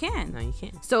 Now I can. Now you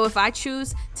can. So if I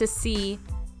choose to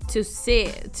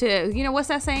you know, what's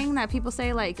that saying that people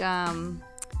say, like,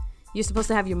 you're supposed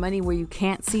to have your money where you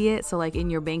can't see it. So like in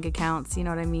your bank accounts, you know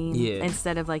what I mean? Yeah.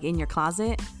 Instead of like in your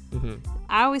closet.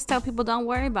 I always tell people don't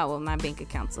worry about what my bank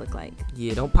accounts look like.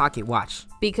 Yeah, don't pocket watch.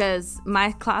 Because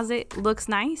my closet looks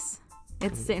nice.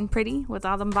 It's sitting pretty with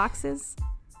all them boxes.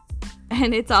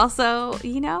 And it's also,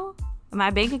 you know,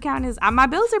 my bank account is, my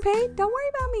bills are paid. Don't worry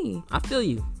about me. I feel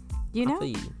you. You know? I feel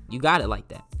you. You got it like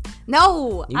that.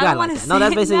 No, you got it like that. No,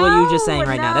 that's basically what you're just saying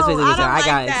right now. That's basically what you're saying. I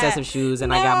got excessive shoes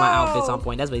and I got my outfits on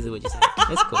point. That's basically what you're saying.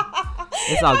 It's cool.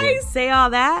 It's all good. I say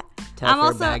all that. I'm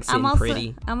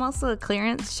also a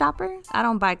clearance shopper. I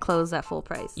don't buy clothes at full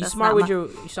price. You're smart with your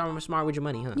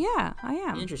money, huh? Yeah, I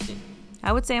am. Interesting.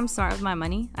 I would say I'm smart with my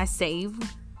money. I save,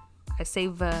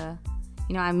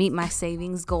 You know, I meet my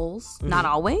savings goals. Not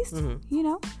always, you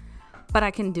know, but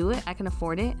I can do it. I can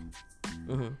afford it.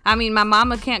 I mean, my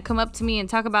mama can't come up to me and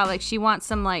talk about like she wants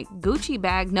some like Gucci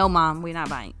bag. No, mom, we're not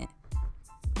buying it.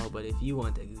 Oh, but if you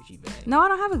want the Gucci bag. No, I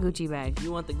don't have a Gucci bag. If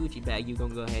you want the Gucci bag, you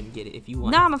gonna go ahead and get it if you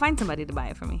want No, I'm gonna find somebody to buy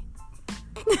it for me.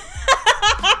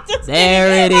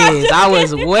 There it is. I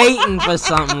was waiting for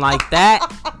something like that.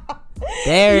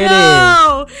 There it is.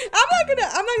 No,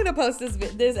 I'm not gonna post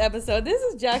this episode. This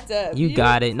is jacked up. You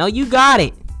got it. No, you got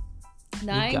it.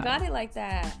 No, I ain't got it like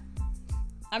that.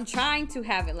 I'm trying to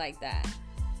have it like that.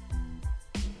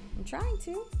 I'm trying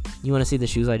to. You want to see the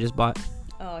shoes I just bought?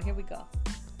 Oh, here we go.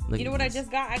 Look You know at what these. I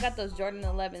just got? I got those Jordan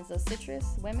 11s, those citrus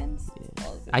women's. Yeah.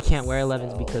 Oh, I can't wear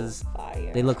 11s because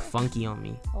fire. they look funky on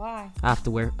me. Why? I have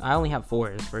to wear. I only have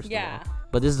 4s first of Yeah. all.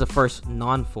 But this is the first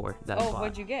non-4 that I Oh, bought.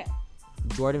 what'd you get?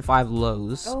 Jordan 5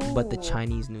 lows, but the Oh,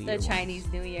 Chinese New Year. The Chinese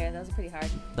New Year. Those are pretty hard.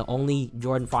 The only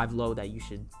Jordan 5 low that you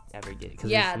should ever get.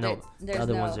 Cause Yeah, there's there's the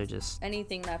other no, ones are just.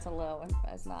 anything that's a low.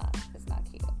 It's not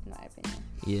cute in my opinion.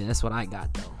 Yeah, that's what I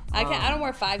got though. I don't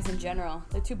wear 5s in general.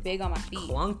 They're too big on my feet.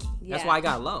 Clunky. That's Yeah. why I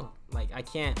got low. Like I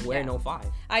can't wear no 5.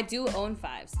 I do own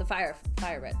 5s. The fire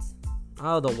reds.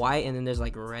 Oh, the white and then there's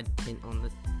like red tint on the.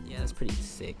 Yeah, that's pretty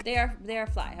sick. They are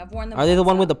fly. I've worn them. Are they the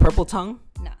one with the purple tongue?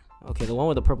 Nah. Okay, the one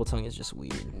with the purple tongue is just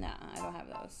weird. Nah, I don't have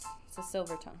those. It's a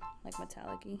silver tongue, like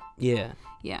metallic-y. Yeah.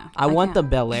 Yeah. I want the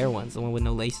Bel Air ones, the one with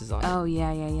no laces on it. Oh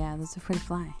yeah. Those are pretty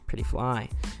fly. Pretty fly.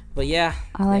 But yeah,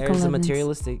 I like there's the 11s.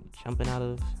 materialistic jumping out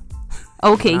of.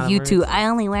 Okay, Nah, you we're- two. I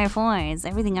only wear 4s.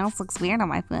 Everything else looks weird on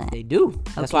my foot. They do.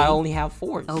 That's why I Okay. only have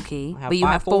 4s. Okay, I have but you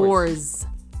 5 have 4s.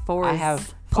 4s. I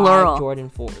have plural. 5 Jordan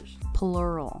 4s.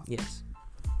 Plural. Yes.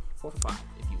 4 or 5,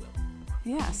 if you will.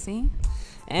 Yeah. See.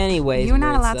 Anyways, You're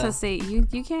not allowed Maritza, to say you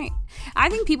can't. I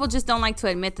think people just don't like to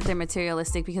admit that they're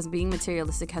materialistic because being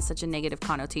materialistic has such a negative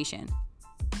connotation.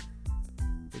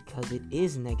 because it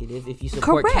is negative if you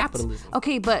support Correct. capitalism.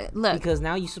 Okay, but look. Because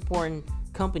now you're supporting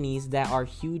companies that are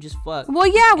huge as fuck. Well,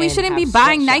 yeah, we and shouldn't be have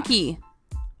buying sweatshops. Nike,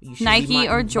 You should Nike be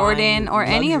or Jordan buying or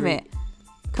any of luxury- it.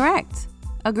 Correct.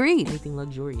 Agreed. Anything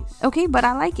luxurious. Okay, but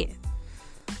I like it.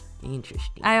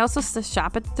 Interesting. I also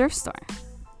shop at the thrift store.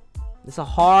 It's a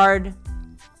hard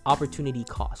opportunity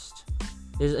cost.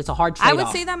 It's a hard trade-off. I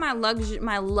would say that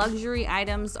my luxury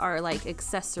items are like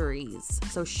accessories,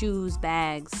 so shoes,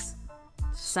 bags,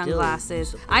 sunglasses.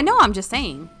 support I know. I'm just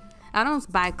saying. I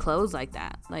don't buy clothes like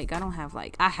that. Like I don't have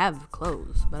like I have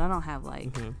clothes, but I don't have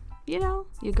like you know.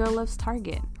 Your girl loves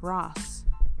Target, Ross,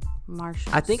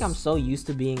 Marshalls. I think I'm so used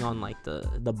to being on like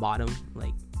the bottom,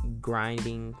 like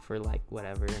grinding for like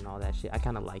whatever and all that shit. I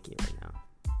kind of like it right now.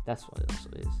 That's what it also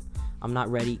is. I'm not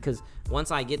ready because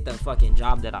once I get the fucking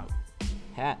job that I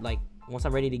had, like once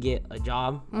I'm ready to get a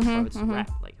job, bro, it's a wrap.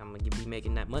 Like I'm gonna be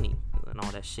making that money and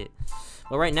all that shit.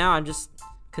 But right now I'm just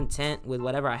content with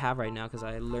whatever I have right now because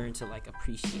I learned to like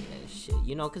appreciate that shit,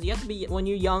 you know, because you have to be, when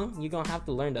you're young, you're gonna have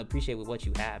to learn to appreciate with what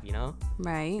you have, you know.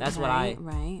 Right. That's right,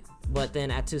 what right. But then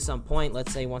to some point,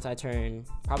 let's say once I turn,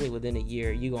 probably within a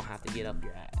year, you're gonna have to get up on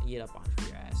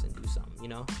your ass and do something, you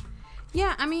know.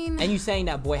 Yeah, I mean And you saying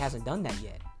that boy hasn't done that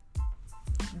yet.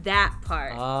 that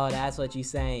part. Oh, that's what you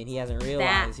saying. He hasn't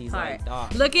realized. He's part. like,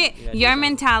 dog. Look at your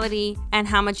mentality and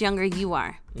how much younger you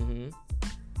are.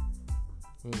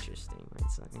 Interesting. Right,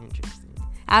 so interesting.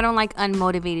 I don't like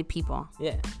unmotivated people.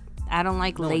 Yeah. I don't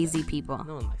like No one lazy does. people.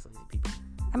 No one likes lazy people.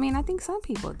 I mean, I think some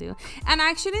people do. And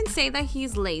I shouldn't say that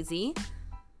he's lazy.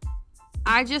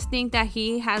 I just think that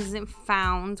he hasn't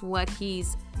found what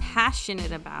he's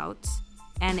passionate about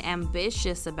and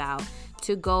ambitious about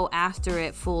to go after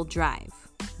it full drive.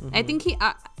 I think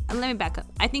let me back up.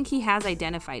 I think he has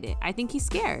identified it. I think he's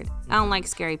scared. I don't like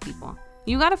scary people.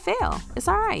 You gotta fail. It's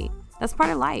all right. That's part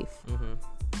of life.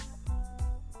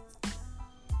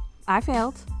 I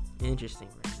failed. Interesting,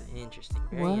 Marissa. Interesting.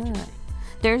 Very What? interesting.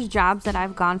 There's jobs that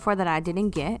I've gone for that I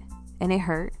didn't get, and it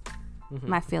hurt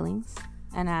my feelings,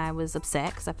 and I was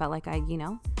upset because I felt like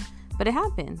but it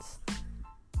happens.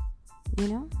 You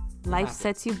know, life happens.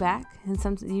 sets you back,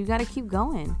 and you got to keep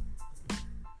going.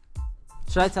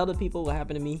 Should I tell the people what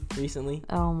happened to me recently?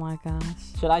 Oh my gosh,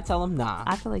 Should I tell them? Nah.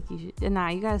 I feel like you should. Nah,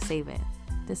 you got to save it.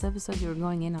 This episode, you were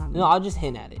going in on me. No, I'll just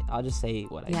hint at it. I'll just say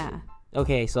what I Yeah. did.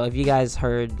 Okay, so if you guys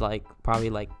heard probably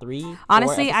 3,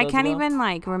 Honestly, 4 I episodes can't ago,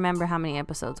 even remember how many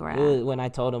episodes we're it was at. when I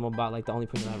told them about the only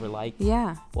person I ever liked.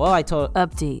 Yeah. Well, I told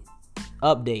Update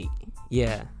update.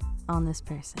 Yeah, on this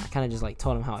person. I kind of just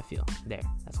told them how I feel. There,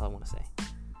 that's all I want to say.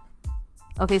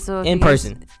 Okay, so if In you guys-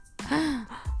 person.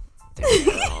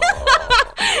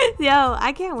 Yo,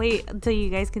 I can't wait until you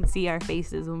guys can see our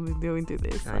faces when we're going through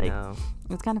this. I know.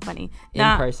 It's kind of funny. In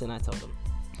Now, person, I told them.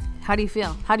 how do you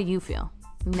feel? How do you feel?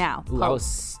 Now. Ooh, I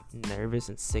was nervous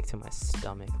and sick to my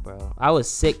stomach, bro. I was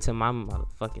sick to my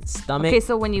motherfucking stomach. Okay,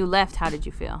 so when you left, how did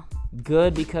you feel?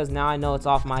 Good, because now I know it's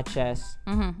off my chest.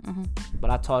 But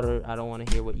I told her I don't want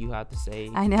to hear what you have to say.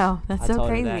 I know. That's so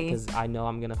crazy. Because I know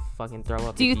I'm going to fucking throw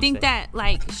up. Do you think that,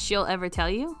 like, she'll ever tell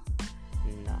you?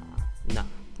 Nah.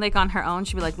 Like, on her own,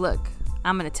 she'll be like, look,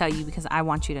 I'm going to tell you because I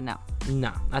want you to know.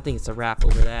 Nah, I think it's a wrap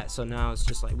over that. So now it's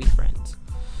just like, we friends.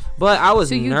 But I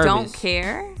was nervous. So you don't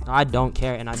care? I don't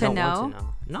care, and I don't want to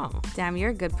know. No. Damn, you're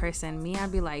a good person. Me,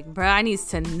 I'd be like, bro, I need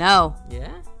to know.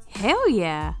 Yeah? Hell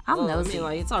yeah. I'm nosy. I mean,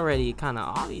 like, it's already kind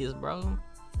of obvious, bro.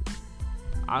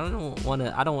 I don't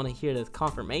want to hear the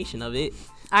confirmation of it.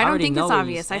 I don't think it's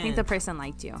obvious. I think the person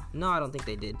liked you. No, I don't think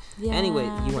they did. Yeah, anyway,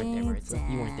 you weren't there, Maritza.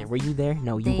 You weren't there. Were you there?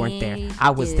 No, you weren't there. I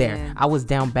was there. I was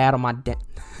down bad on my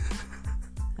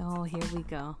Oh, here we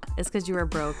go. It's because you were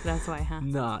broke. That's why, huh?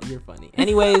 Nah, you're funny.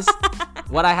 Anyways,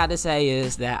 what I had to say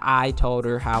is that I told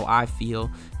her how I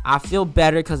feel. I feel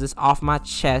better because it's off my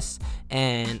chest,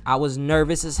 and I was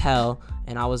nervous as hell,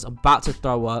 and I was about to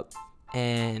throw up,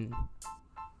 and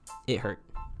it hurt.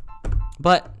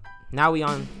 But now we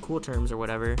on cool terms or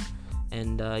whatever,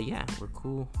 and yeah, we're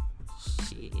cool.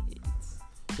 Shit.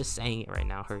 Just saying it right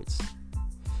now hurts.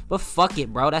 But fuck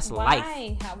it, bro. That's life.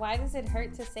 Why does it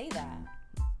hurt to say that?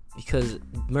 Because,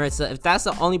 Maritza, if that's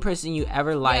the only person you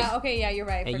ever liked, yeah, okay, yeah, you're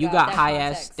right. And you got high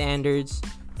ass standards,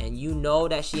 and you know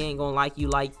that she ain't gonna like you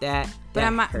like that. But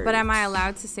am I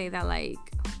allowed to say that, like,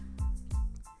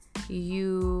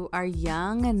 you are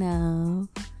young enough?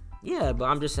 Yeah, but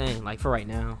I'm just saying, like, for right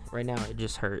now it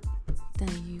just hurt.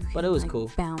 But it was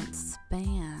cool. Bounce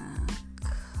back.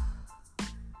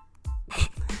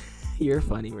 You're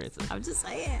funny, Maritza. I'm just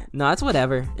saying. No, it's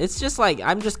whatever. It's just like,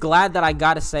 I'm just glad that I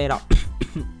gotta say it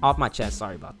off my chest.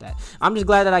 Sorry about that. I'm just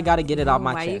glad that I gotta get it off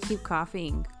my chest. Why do you keep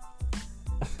coughing?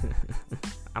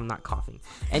 I'm not coughing.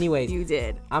 Anyways, you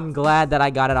did. I'm glad that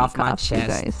I got it off my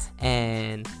chest.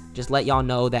 And just let y'all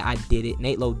know that I did it.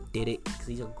 Nate Lowe did it because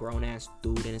he's a grown ass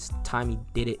dude, and it's time he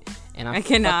did it. And I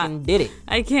fucking did it.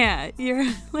 I can't. You're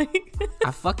like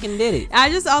I fucking did it. I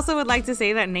just also would like to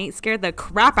say that Nate scared the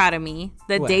crap out of me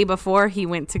the day before he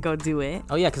went to go do it.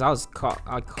 Oh yeah, because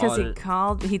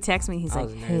he texted me. He's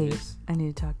like, hey, I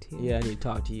need to talk to you. Yeah, I need to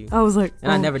talk to you. I was like, and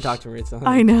I never talked to Maritza.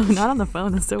 I know, not on the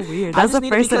phone. That's so weird. That's the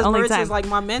first and only Maritza time. Is like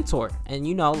my mentor, and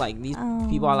you know, like these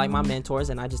people are like my mentors,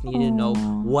 and I just needed to know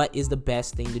what is the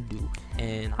best thing to do.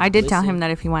 And I did tell him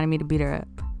that if he wanted me to beat her up.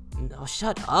 No,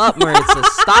 shut up, Maritza.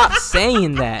 Stop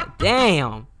saying that.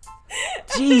 Damn.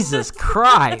 Jesus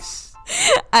Christ.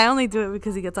 I only do it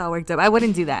because he gets all worked up. I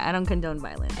wouldn't do that. I don't condone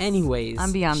violence. Anyways,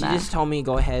 I'm beyond that. She just told me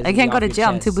go ahead. I can't go to jail.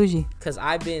 I'm too bougie. Because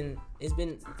it's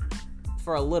been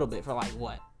for a little bit, for like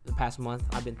what? The past month,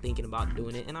 I've been thinking about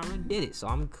doing it, and I already did it, so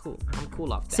I'm cool. I'm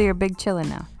cool off that. So you're big chilling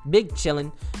now. Big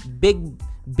chilling. Big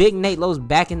Nate Lowe's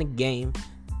back in the game.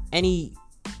 Any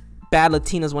bad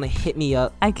Latinas want to hit me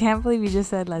up? I can't believe you just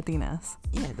said Latinas.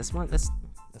 Yeah, that's what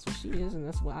she is, and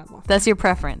that's what I want. That's your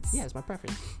preference. Yeah, it's my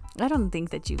preference. I don't think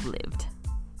that you've lived.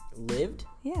 Lived?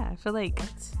 Yeah, I feel like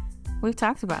we've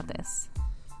talked about this.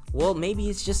 Well, maybe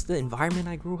it's just the environment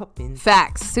I grew up in.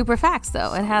 Facts. Super facts,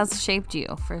 though. It has shaped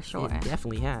you, for sure. It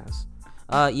definitely has.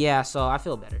 Yeah, so I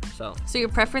feel better. So your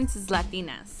preference is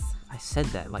Latinas. I said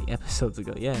that like episodes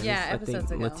ago. Yeah,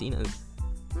 episodes ago. Latinas.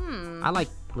 I like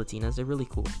Latinas. They're really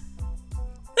cool.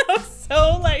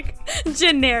 So like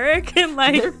generic and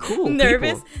like they're cool.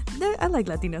 Nervous. I like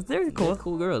Latinas. They're cool. They're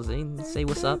cool girls. They say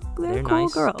what's up. They're cool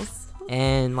nice girls.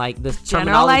 And like the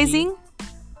generalizing.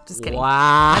 Just kidding.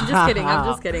 Wow. I'm just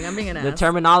kidding. I'm being an ass. The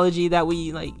terminology that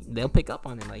we like, they'll pick up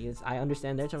on it. Like I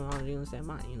understand their terminology, you understand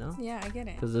mine. You know. Yeah, I get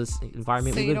it. Because this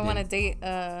environment. So you don't want to date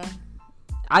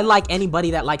I like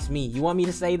anybody that likes me. You want me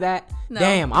to say that? No.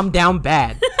 Damn, I'm down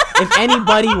bad. If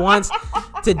anybody wants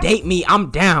to date me, I'm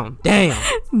down. Damn.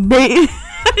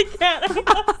 I can't.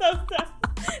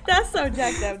 That's so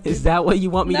jacked up, dude. Is that what you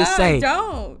want me to say?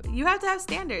 No, don't. You have to have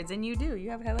standards, and you do.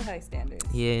 You have hella high standards.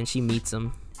 Yeah, and she meets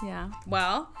them. Yeah.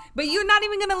 Well, but you're not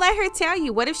even gonna let her tell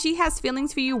you. What if she has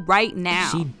feelings for you right now?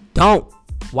 She don't.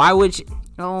 Why would she?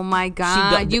 Oh my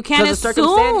God! You can't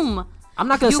assume. I'm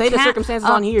not gonna say the circumstances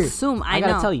on here. Assume. I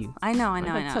gotta tell you. I know.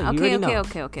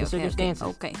 Okay. The circumstances.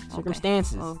 Okay.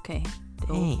 Circumstances. Okay.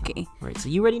 Damn. Okay. Right. So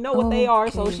you already know what they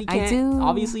are, so she can't. I do.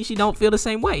 Obviously, she don't feel the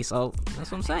same way. So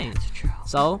that's what I'm saying. That's true.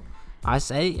 So I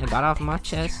say I got off my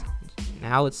chest.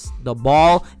 Now it's the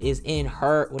ball is in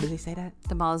her. What did they say that?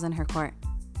 The ball is in her court.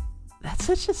 That's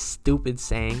such a stupid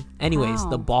saying. Anyways,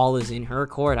 the ball is in her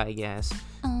court, I guess.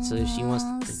 So if she wants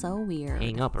to so weird.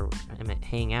 hang out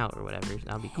or whatever,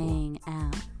 that'd be cool. Hang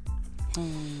out.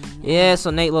 Yeah, so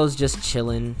Nate Lowe's just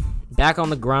chilling. Back on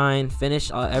the grind.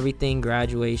 Finished everything.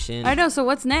 Graduation. I know. So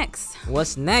what's next?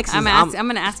 What's next? I'm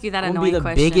gonna ask you that I'm annoying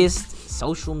gonna be the question. biggest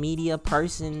social media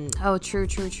person. Oh, true.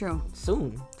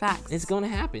 Soon. Facts. It's gonna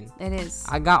happen. It is.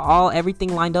 I got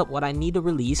everything lined up, what I need to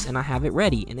release, and I have it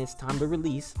ready, and it's time to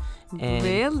release. And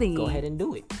Really? go ahead and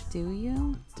do it. Do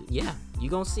you? Yeah, you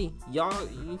gonna see. Y'all,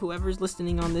 whoever's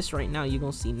listening on this right now, you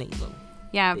gonna see Nate Lowe.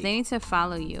 Yeah, they need to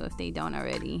follow you if they don't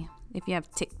already. If you have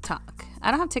TikTok.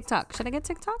 I don't have TikTok. Should I get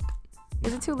TikTok?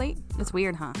 Is it too late? It's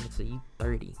weird, huh? So you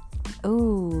 30.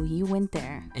 Ooh, you went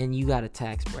there. And you got a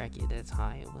tax bracket that's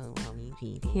high.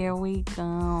 Here we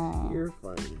go. You're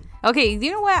funny. Okay,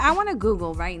 you know what? I want to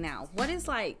Google right now. What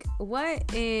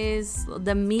is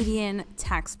the median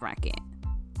tax bracket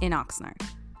in Oxnard?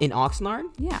 In Oxnard?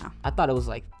 Yeah. I thought it was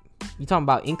like, you talking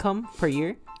about income per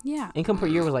year? Yeah. Income per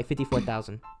year was like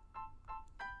 54,000.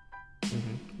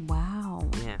 Wow.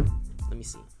 Yeah. Let me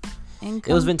see.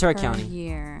 Income It was Ventura per County.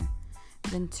 Year.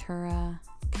 Ventura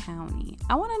County.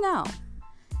 I want to know.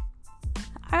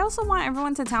 I also want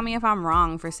everyone to tell me if I'm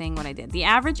wrong for saying what I did. The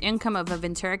average income of a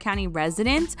Ventura County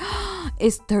resident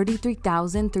is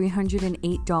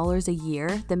 $33,308 a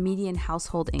year. The median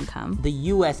household income. The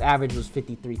U.S. average was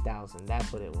 53,000.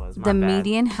 That's what it was. My The bad.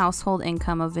 median household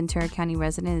income of Ventura County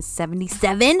resident is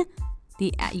 77.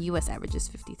 The U.S. average is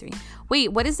 53.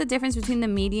 Wait, what is the difference between the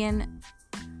median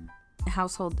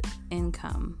household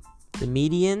income? The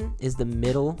median is the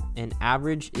middle, and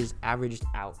average is averaged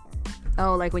out.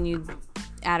 Oh, like when you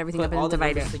add everything Put up in all the the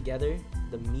divider. numbers together,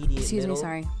 the median Excuse me, middle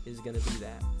sorry. is going to be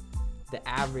that. The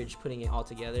average, putting it all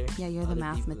together. Yeah, you're the other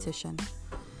people. mathematician.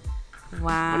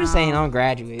 Wow. I'm just saying, I'm a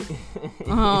graduate.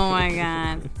 Oh my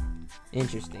god.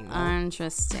 Interesting. Though.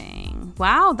 Interesting.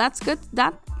 Wow, that's good.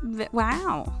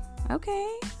 Wow.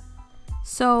 Okay.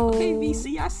 So. Okay,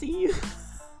 VC, I see you.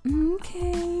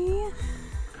 Okay.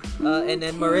 And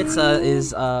then Maritza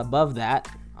is above that.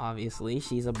 Obviously,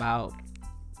 she's about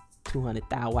 200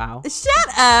 thou wow.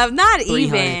 Shut up. Not 300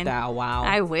 even. thou wow.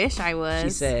 I wish I was. She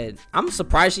said, "I'm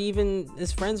surprised she even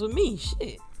is friends with me."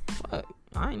 Shit, fuck,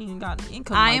 I ain't even got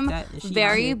income I'm like that. And she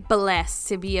very out here. blessed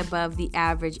to be above the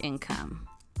average income.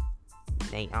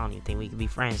 Dang, I don't even think we can be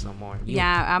friends no more.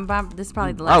 Yeah, this is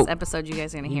probably the broke. last episode you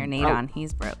guys are gonna hear Nate broke. on.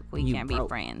 He's broke. We You can't broke. be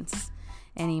friends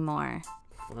anymore.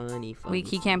 Funny.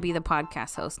 He can't be the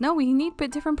podcast host. No, we need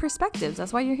different perspectives.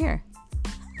 That's why you're here.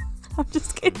 I'm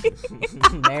just kidding.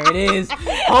 There it is.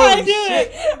 Holy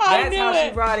shit. That's how she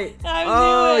brought it. I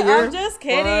Oh, knew it. you're I'm just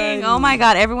kidding. funny. Oh my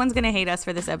god, everyone's gonna hate us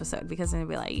for this episode because they're gonna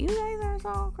be like, "You guys are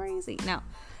so crazy." No,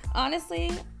 honestly,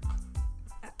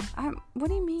 what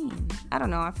do you mean? I don't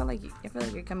know. I feel like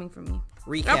you're coming from me.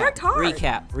 I worked hard.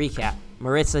 Recap.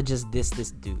 Maritza just dissed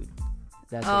this dude.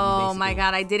 That's what you Oh my basically-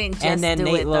 god, I didn't just And then do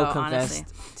Nate it Lowe though. confessed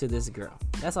Honestly, to this girl.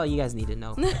 That's all you guys need to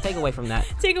know. Take away from that.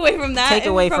 take away from that. Take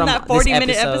away from that this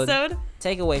 40-minute episode.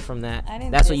 Take away from that. I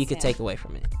didn't That's what diss you could him. take away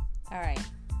from it. All right,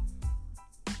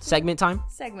 Segment time.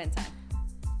 segment time.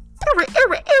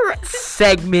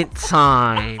 Segment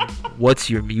time. What's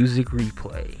your music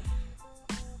replay?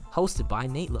 Hosted by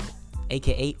Nate Lowe,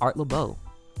 aka Art LeBeau.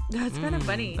 That's kind of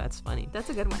funny. That's funny. That's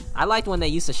a good one. I liked when they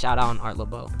used to shout out on Art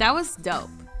LeBeau. That was dope.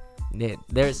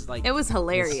 There's like It was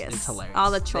hilarious. It's hilarious.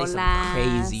 All the Say cholas some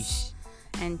crazy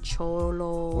and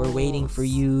cholos. We're waiting for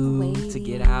you to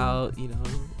get out. You know,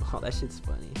 all that shit's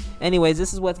funny. Anyways,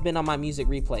 this is what's been on my music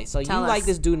replay. So Tell you like us.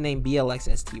 this dude named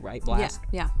BLXST, right? Blast.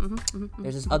 Yeah. Mm-hmm.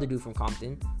 There's this other dude from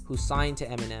Compton who's signed to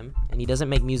Eminem, and he doesn't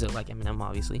make music like Eminem,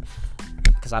 obviously,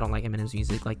 because I don't like Eminem's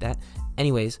music like that.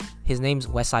 Anyways, his name's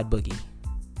Westside Boogie.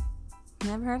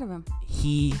 Never heard of him.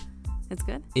 He It's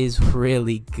good. is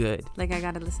really good. Like, I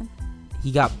gotta listen.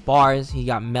 He got bars, he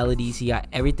got melodies, he got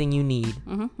everything you need.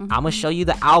 I'm gonna show you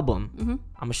the album. I'm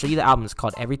gonna show you the album. It's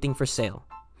called Everything for Sale.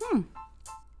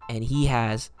 And he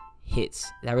has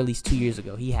hits that released 2 years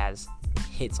ago. He has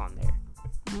hits on there.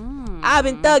 I've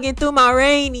been thugging through my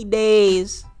rainy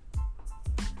days.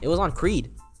 It was on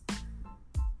Creed.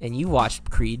 And you watched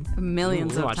Creed.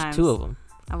 Millions You of watched times. 2 of them.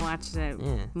 I watched it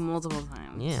Yeah. multiple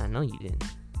times. Yeah, I know you did.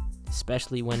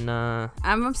 Especially when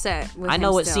I'm upset with I know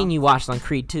him what still. scene you watched on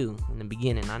Creed 2 in the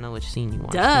beginning. I know which scene you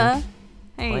watched. Duh.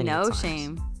 Ain't Plenty no of times.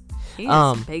 shame.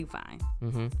 He's big fine.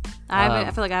 Mm-hmm.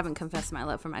 I feel like I haven't confessed my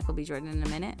love for Michael B. Jordan in a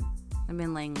minute. I've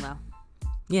been laying low.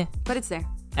 Yeah, But it's there.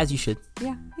 as you should.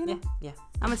 Yeah. You know. Yeah.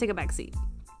 I'm going to take a back seat.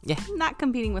 Yeah. Not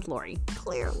competing with Lori.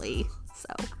 Clearly.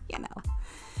 So, you know.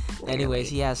 Clearly. Anyways,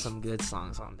 he has some good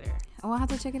songs on there. I'll have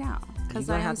to check it out. You're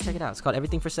gonna have to check it out. It's called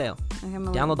Everything for Sale.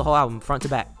 Download Download the whole album front to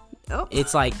back. Oh.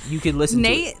 It's like you could listen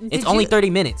Nate, to it. did It's only you- 30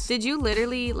 minutes. Did you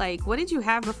literally, like, what did you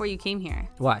have before you came here?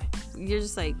 Why? You're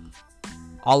just like,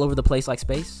 All Over the Place Like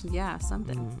Space. Yeah,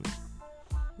 something.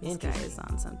 This guy is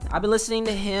on something. I've been listening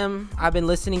to him. I've been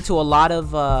listening to a lot of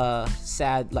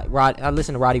sad, like I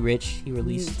listened to Roddy Ricch. He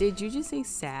released. Did you just say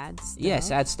sad stuff? Yeah,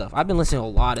 sad stuff. I've been listening to a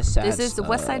lot of sad. This is stuff.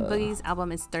 West Side Boogie's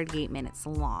album is 38 minutes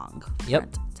long.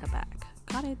 Yep. Front to back.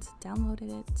 Got it.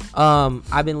 Downloaded it.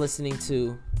 I've been listening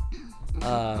to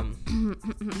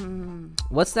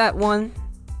what's that one?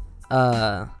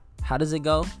 How does it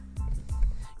go?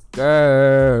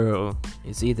 Girl,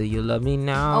 it's either you love me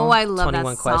now. Oh, I love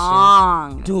 21 that Questions.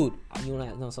 song. Dude, you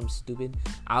want to know something stupid?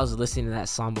 I was listening to that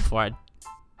song before I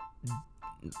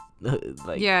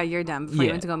yeah, you're done. Before you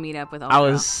went to go meet up with I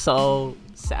was so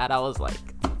sad. I was like,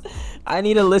 I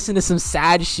need to listen to some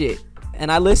sad shit.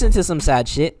 And I listened to some sad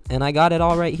shit, and I got it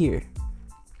all right here.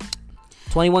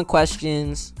 21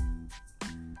 Questions.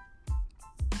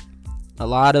 A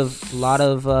lot of 03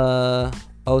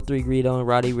 Greedo and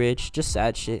Roddy Ricch. Just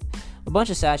sad shit. A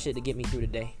bunch of sad shit to get me through the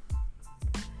day.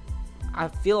 I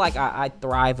feel like I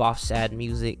thrive off sad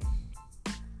music.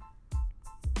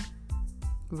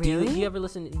 Really? Do you ever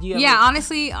listen? Yeah,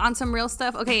 honestly, on some real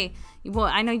stuff. Okay, well,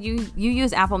 I know you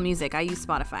use Apple Music. I use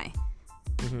Spotify.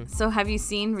 Mm-hmm. So have you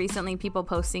seen recently people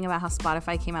posting about how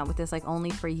Spotify came out with this like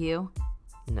Only for You?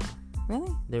 No.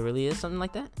 Really? There really is something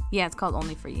like that? Yeah, it's called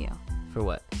Only for You. For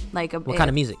what? Like what kind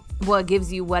of music? Well, it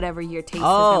gives you whatever your taste is.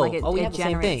 Like it we have the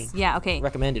same thing. Yeah, okay.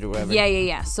 Recommended or whatever.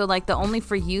 Yeah. So like the Only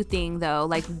for You thing though,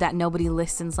 like that nobody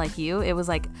listens like you. It was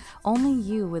like only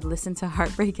you would listen to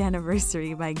Heartbreak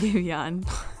Anniversary by Giveon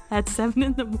at 7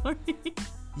 a.m.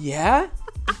 Yeah?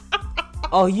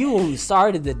 Oh, you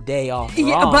started the day off wrong.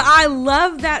 Yeah, but I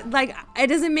love that. Like, it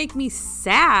doesn't make me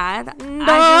sad. Oh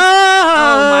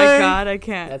my God, I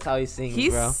can't. That's how he sings,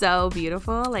 He's bro. so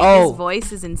beautiful. Like, his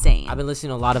voice is insane. I've been listening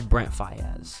to a lot of Brent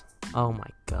Faiyaz. Oh my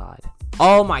God.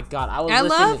 I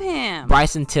love him.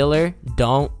 Bryson Tiller,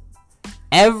 Don't.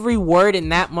 Every word in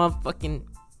that motherfucking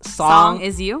song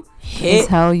is you. Hit is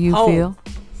how you feel.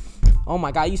 Oh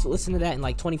my God, I used to listen to that in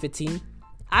like 2015.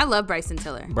 I love Bryson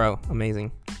Tiller. Bro,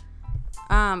 amazing.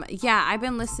 Yeah, I've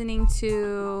been listening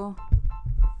to...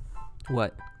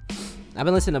 What? I've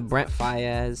been listening to Brent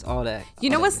Faiyaz, all that. You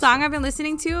know what song I've been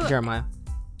listening to? Jeremiah.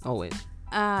 Always.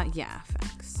 Yeah,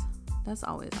 facts. That's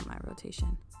always on my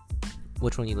rotation.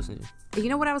 Which one you listen to? You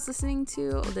know what I was listening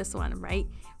to? This one, right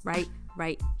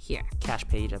here. Cash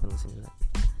Page, I've been listening to that.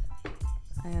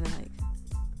 I gotta like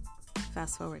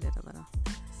fast forward it a little.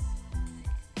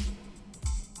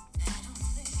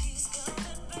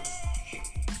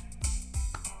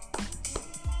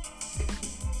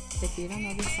 If you don't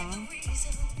know this song,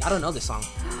 I don't know this song.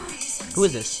 Who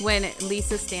is this? When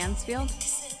Lisa Stansfield.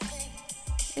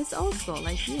 It's old school,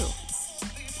 like you.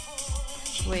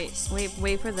 Wait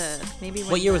for the maybe.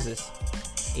 What year was this?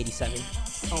 87.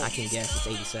 Oh, I can guess it's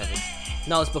 87.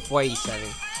 No, it's before 87.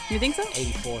 You think so?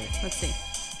 84. Let's see.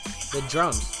 The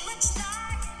drums.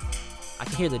 I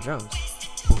can hear the drums.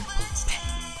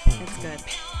 It's good.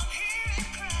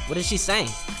 What is she saying?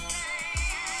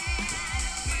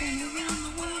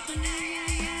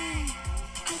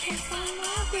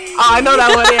 Oh, I know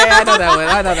that one. Yeah, I know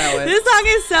that one. This song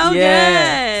is so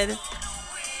good.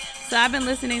 So I've been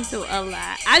listening to a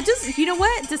lot. You know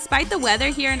what? Despite the weather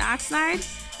here in Oxnard,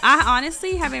 I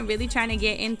honestly have been really trying to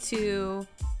get into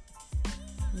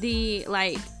the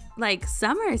like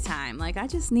summertime. Like I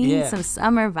just need some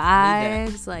summer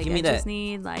vibes. Like I just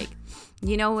need like,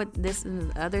 you know what? This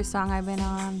is the other song I've been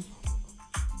on.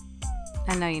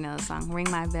 I know you know the song.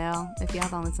 Ring My Bell. If y'all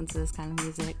don't listen to this kind of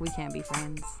music, we can't be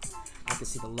friends. I can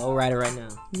see the lowrider right now.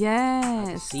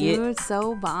 Yes, dude,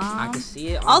 so bomb. I can see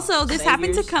it. Also, this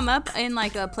happened to come up in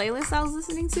like a playlist I was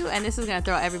listening to, and this is gonna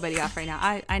throw everybody off right now.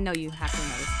 I know you have to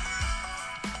know this.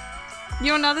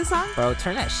 You don't know this song? Bro,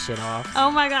 turn that shit off. Oh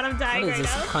my God, I'm dying right now. What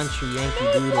is this country Yankee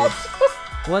doodle?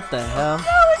 What the hell? No,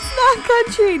 it's not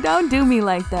country. Don't do me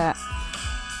like that.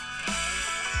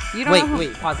 You don't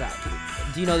wait, pause that.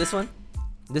 Do you know this one?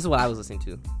 This is what I was listening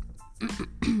to.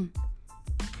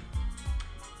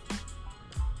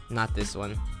 Not this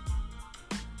one.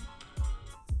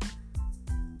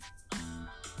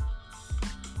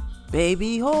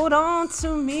 Baby, hold on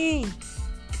to me.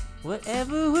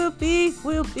 Whatever will be,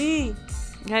 will be.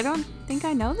 I don't think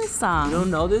I know this song. You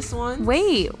don't know this one?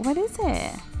 Wait, what is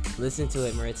it? Listen to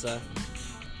it, Maritza.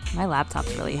 My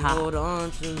laptop's really hot. Hold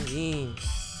on to me.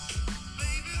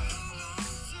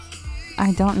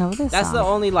 I don't know this song. That's the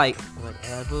only like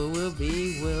whatever will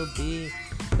be, will be.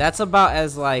 That's about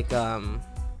as like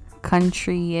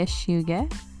country-ish you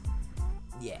get.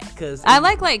 Yeah, cause I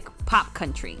like pop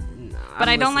country, but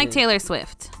I don't like Taylor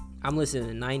Swift. I'm listening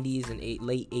to 90s and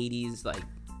late 80s, like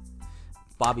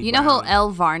Bobby You Brown. know who Elle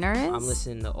Varner is? I'm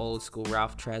listening to old school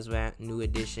Ralph Tresvant, New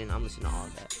Edition. I'm listening to all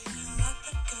that.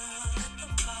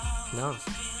 No.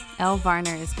 Elle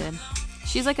Varner is good.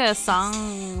 She's like a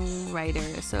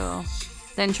songwriter, so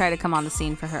then try to come on the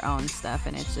scene for her own stuff,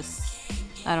 and it's just,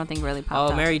 I don't think really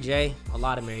popped up. Mary J. A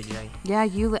lot of Mary J. Yeah, I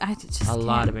just A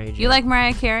lot of Mary J. You like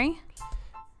Mariah Carey?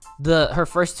 Her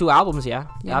first 2 albums, yeah.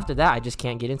 After that, I just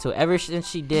can't get into it. Ever since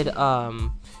she did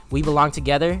We Belong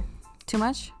Together. Too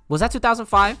much? Was that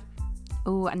 2005?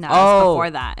 Ooh, no, it was before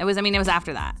that. It was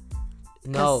after that.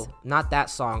 No, not that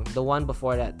song. The one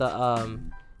before that. The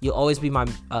You'll Always Be My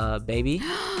Baby.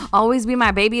 Always Be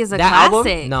My Baby is a that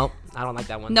classic. album? Nope, I don't like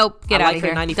that one. Nope, get out of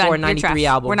here. I like her 94 and 93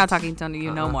 album. We're not talking to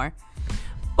you no more.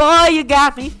 Boy, you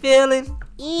got me feeling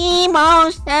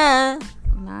emotional.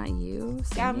 Not you.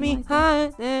 Got me like high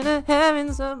in the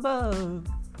heavens above.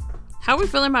 How are we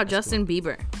feeling about Justin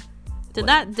Bieber? Did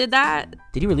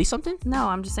he release something? No,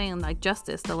 I'm just saying like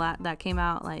Justice, that came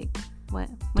out like what?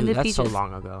 When did Peaches? That's so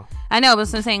long ago. I know,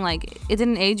 but I'm saying like it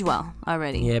didn't age well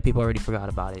already. Yeah, people already forgot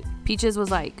about it. Peaches was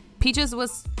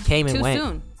came and too went.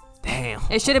 soon. Damn.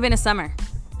 It should have been a summer.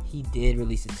 He did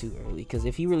release it too early, because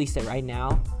if he released it right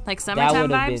now, like summertime that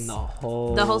would have vibes, been the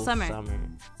whole summer.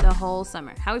 The whole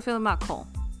summer. How are we feeling about Cole?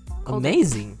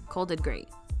 Amazing. Cole did great.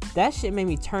 That shit made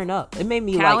me turn up. It made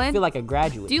me like feel like a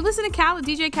graduate. Do you listen to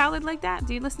DJ Khaled like that?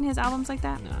 Do you listen to his albums like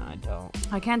that? Nah, I don't.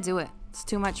 I can't do it. It's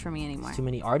too much for me anymore. There's too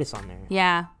many artists on there.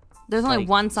 Yeah. There's only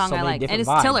one song I like, and it's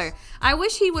vibes. Tiller. I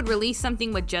wish he would release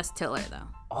something with just Tiller though.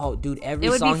 Oh, dude, every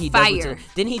song he does with Tiller.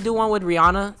 Didn't he do one with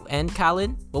Rihanna and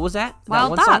Khaled? What was that?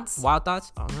 Wild Thoughts. Wild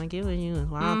Thoughts. All I'm giving you is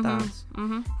Wild Thoughts.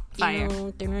 Mm-hmm. Fire.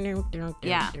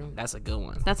 Yeah. That's a good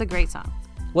one. That's a great song.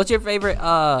 What's your favorite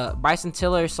Bryson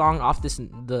Tiller song off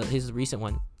his recent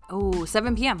one? Oh,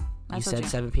 7 p.m. You said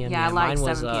 7 p.m. Yeah, I like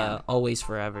 7 p.m. Mine was Always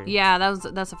Forever. Yeah,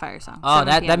 that's a fire song. Oh,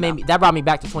 that brought me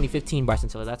back to 2015 Bryson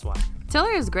Tiller. That's why.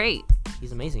 Tiller is great.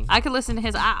 He's amazing. I could listen to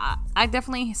his. I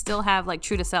definitely still have like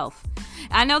True to Self.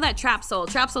 I know that Trap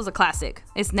Soul's a classic.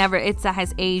 That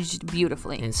has aged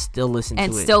beautifully. And still listen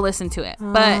to it.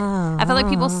 But I feel like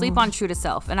people sleep on True to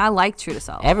Self, and I like True to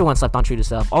Self. Everyone slept on True to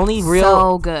Self. Only real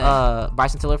so good.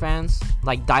 Bryson Tiller fans,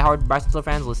 like diehard Bryson Tiller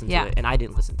fans, listen to it, and I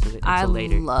didn't listen to it until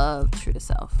later. I love True to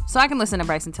Self, so I can listen to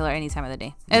Bryson Tiller any time of the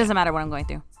day. It doesn't matter what I'm going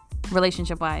through,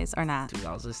 relationship wise or not. Dude,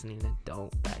 I was listening to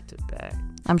Don't back to back.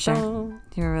 I'm sure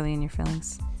you were really in your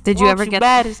feelings. Did you ever get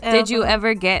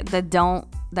the Don't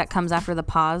that comes after the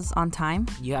pause on time?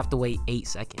 You have to wait 8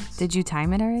 seconds. Did you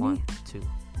time it already? 1, 2,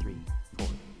 3, 4,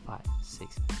 5,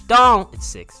 6. Don't. It's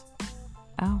 6.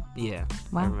 Oh. Yeah.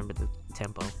 Wow. I remember the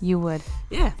tempo. You would.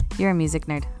 Yeah. You're a music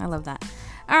nerd. I love that.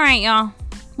 All right, y'all.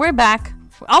 We're back.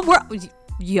 What?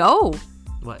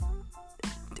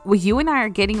 Well, you and I are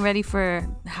getting ready for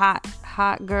hot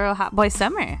boy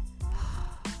summer.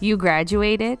 You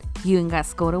graduated. You ain't got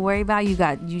school to worry about. You just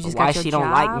got your job. Why she don't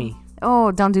like me?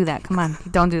 Oh, don't do that. Come on.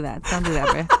 Don't do that. Don't do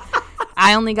that, bro.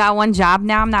 I only got one job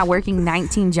now. I'm not working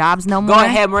 19 jobs no more. Go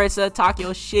ahead, Marissa. Talk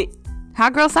your shit.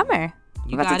 Hot girl summer.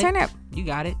 You about got to turn it. up. You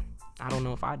got it. I don't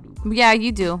know if I do. Yeah,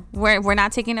 you do. We're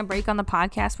not taking a break on the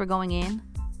podcast. We're going in.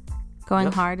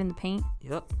 Going hard in the paint.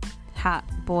 Yep. Hot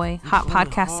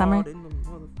podcast summer.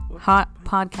 Hot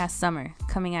podcast summer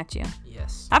coming at you.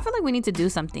 Yes. I feel like we need to do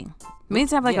something. We need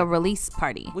to have like a release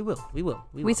party. We will.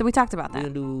 So we talked about that. We're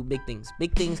gonna do big things.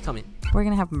 Big things coming. We're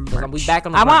gonna have merch. We back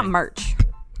on the I want merch.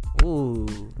 Ooh.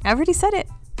 I already said it.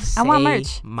 I want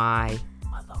merch. My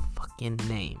motherfucking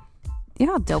name. You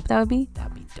know how dope that would be?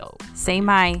 That'd be dope. Say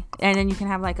my, and then you can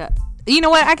have like a. You know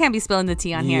what? I can't be spilling the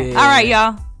tea on here. All right,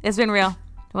 y'all. It's been real.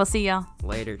 We'll see y'all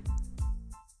later.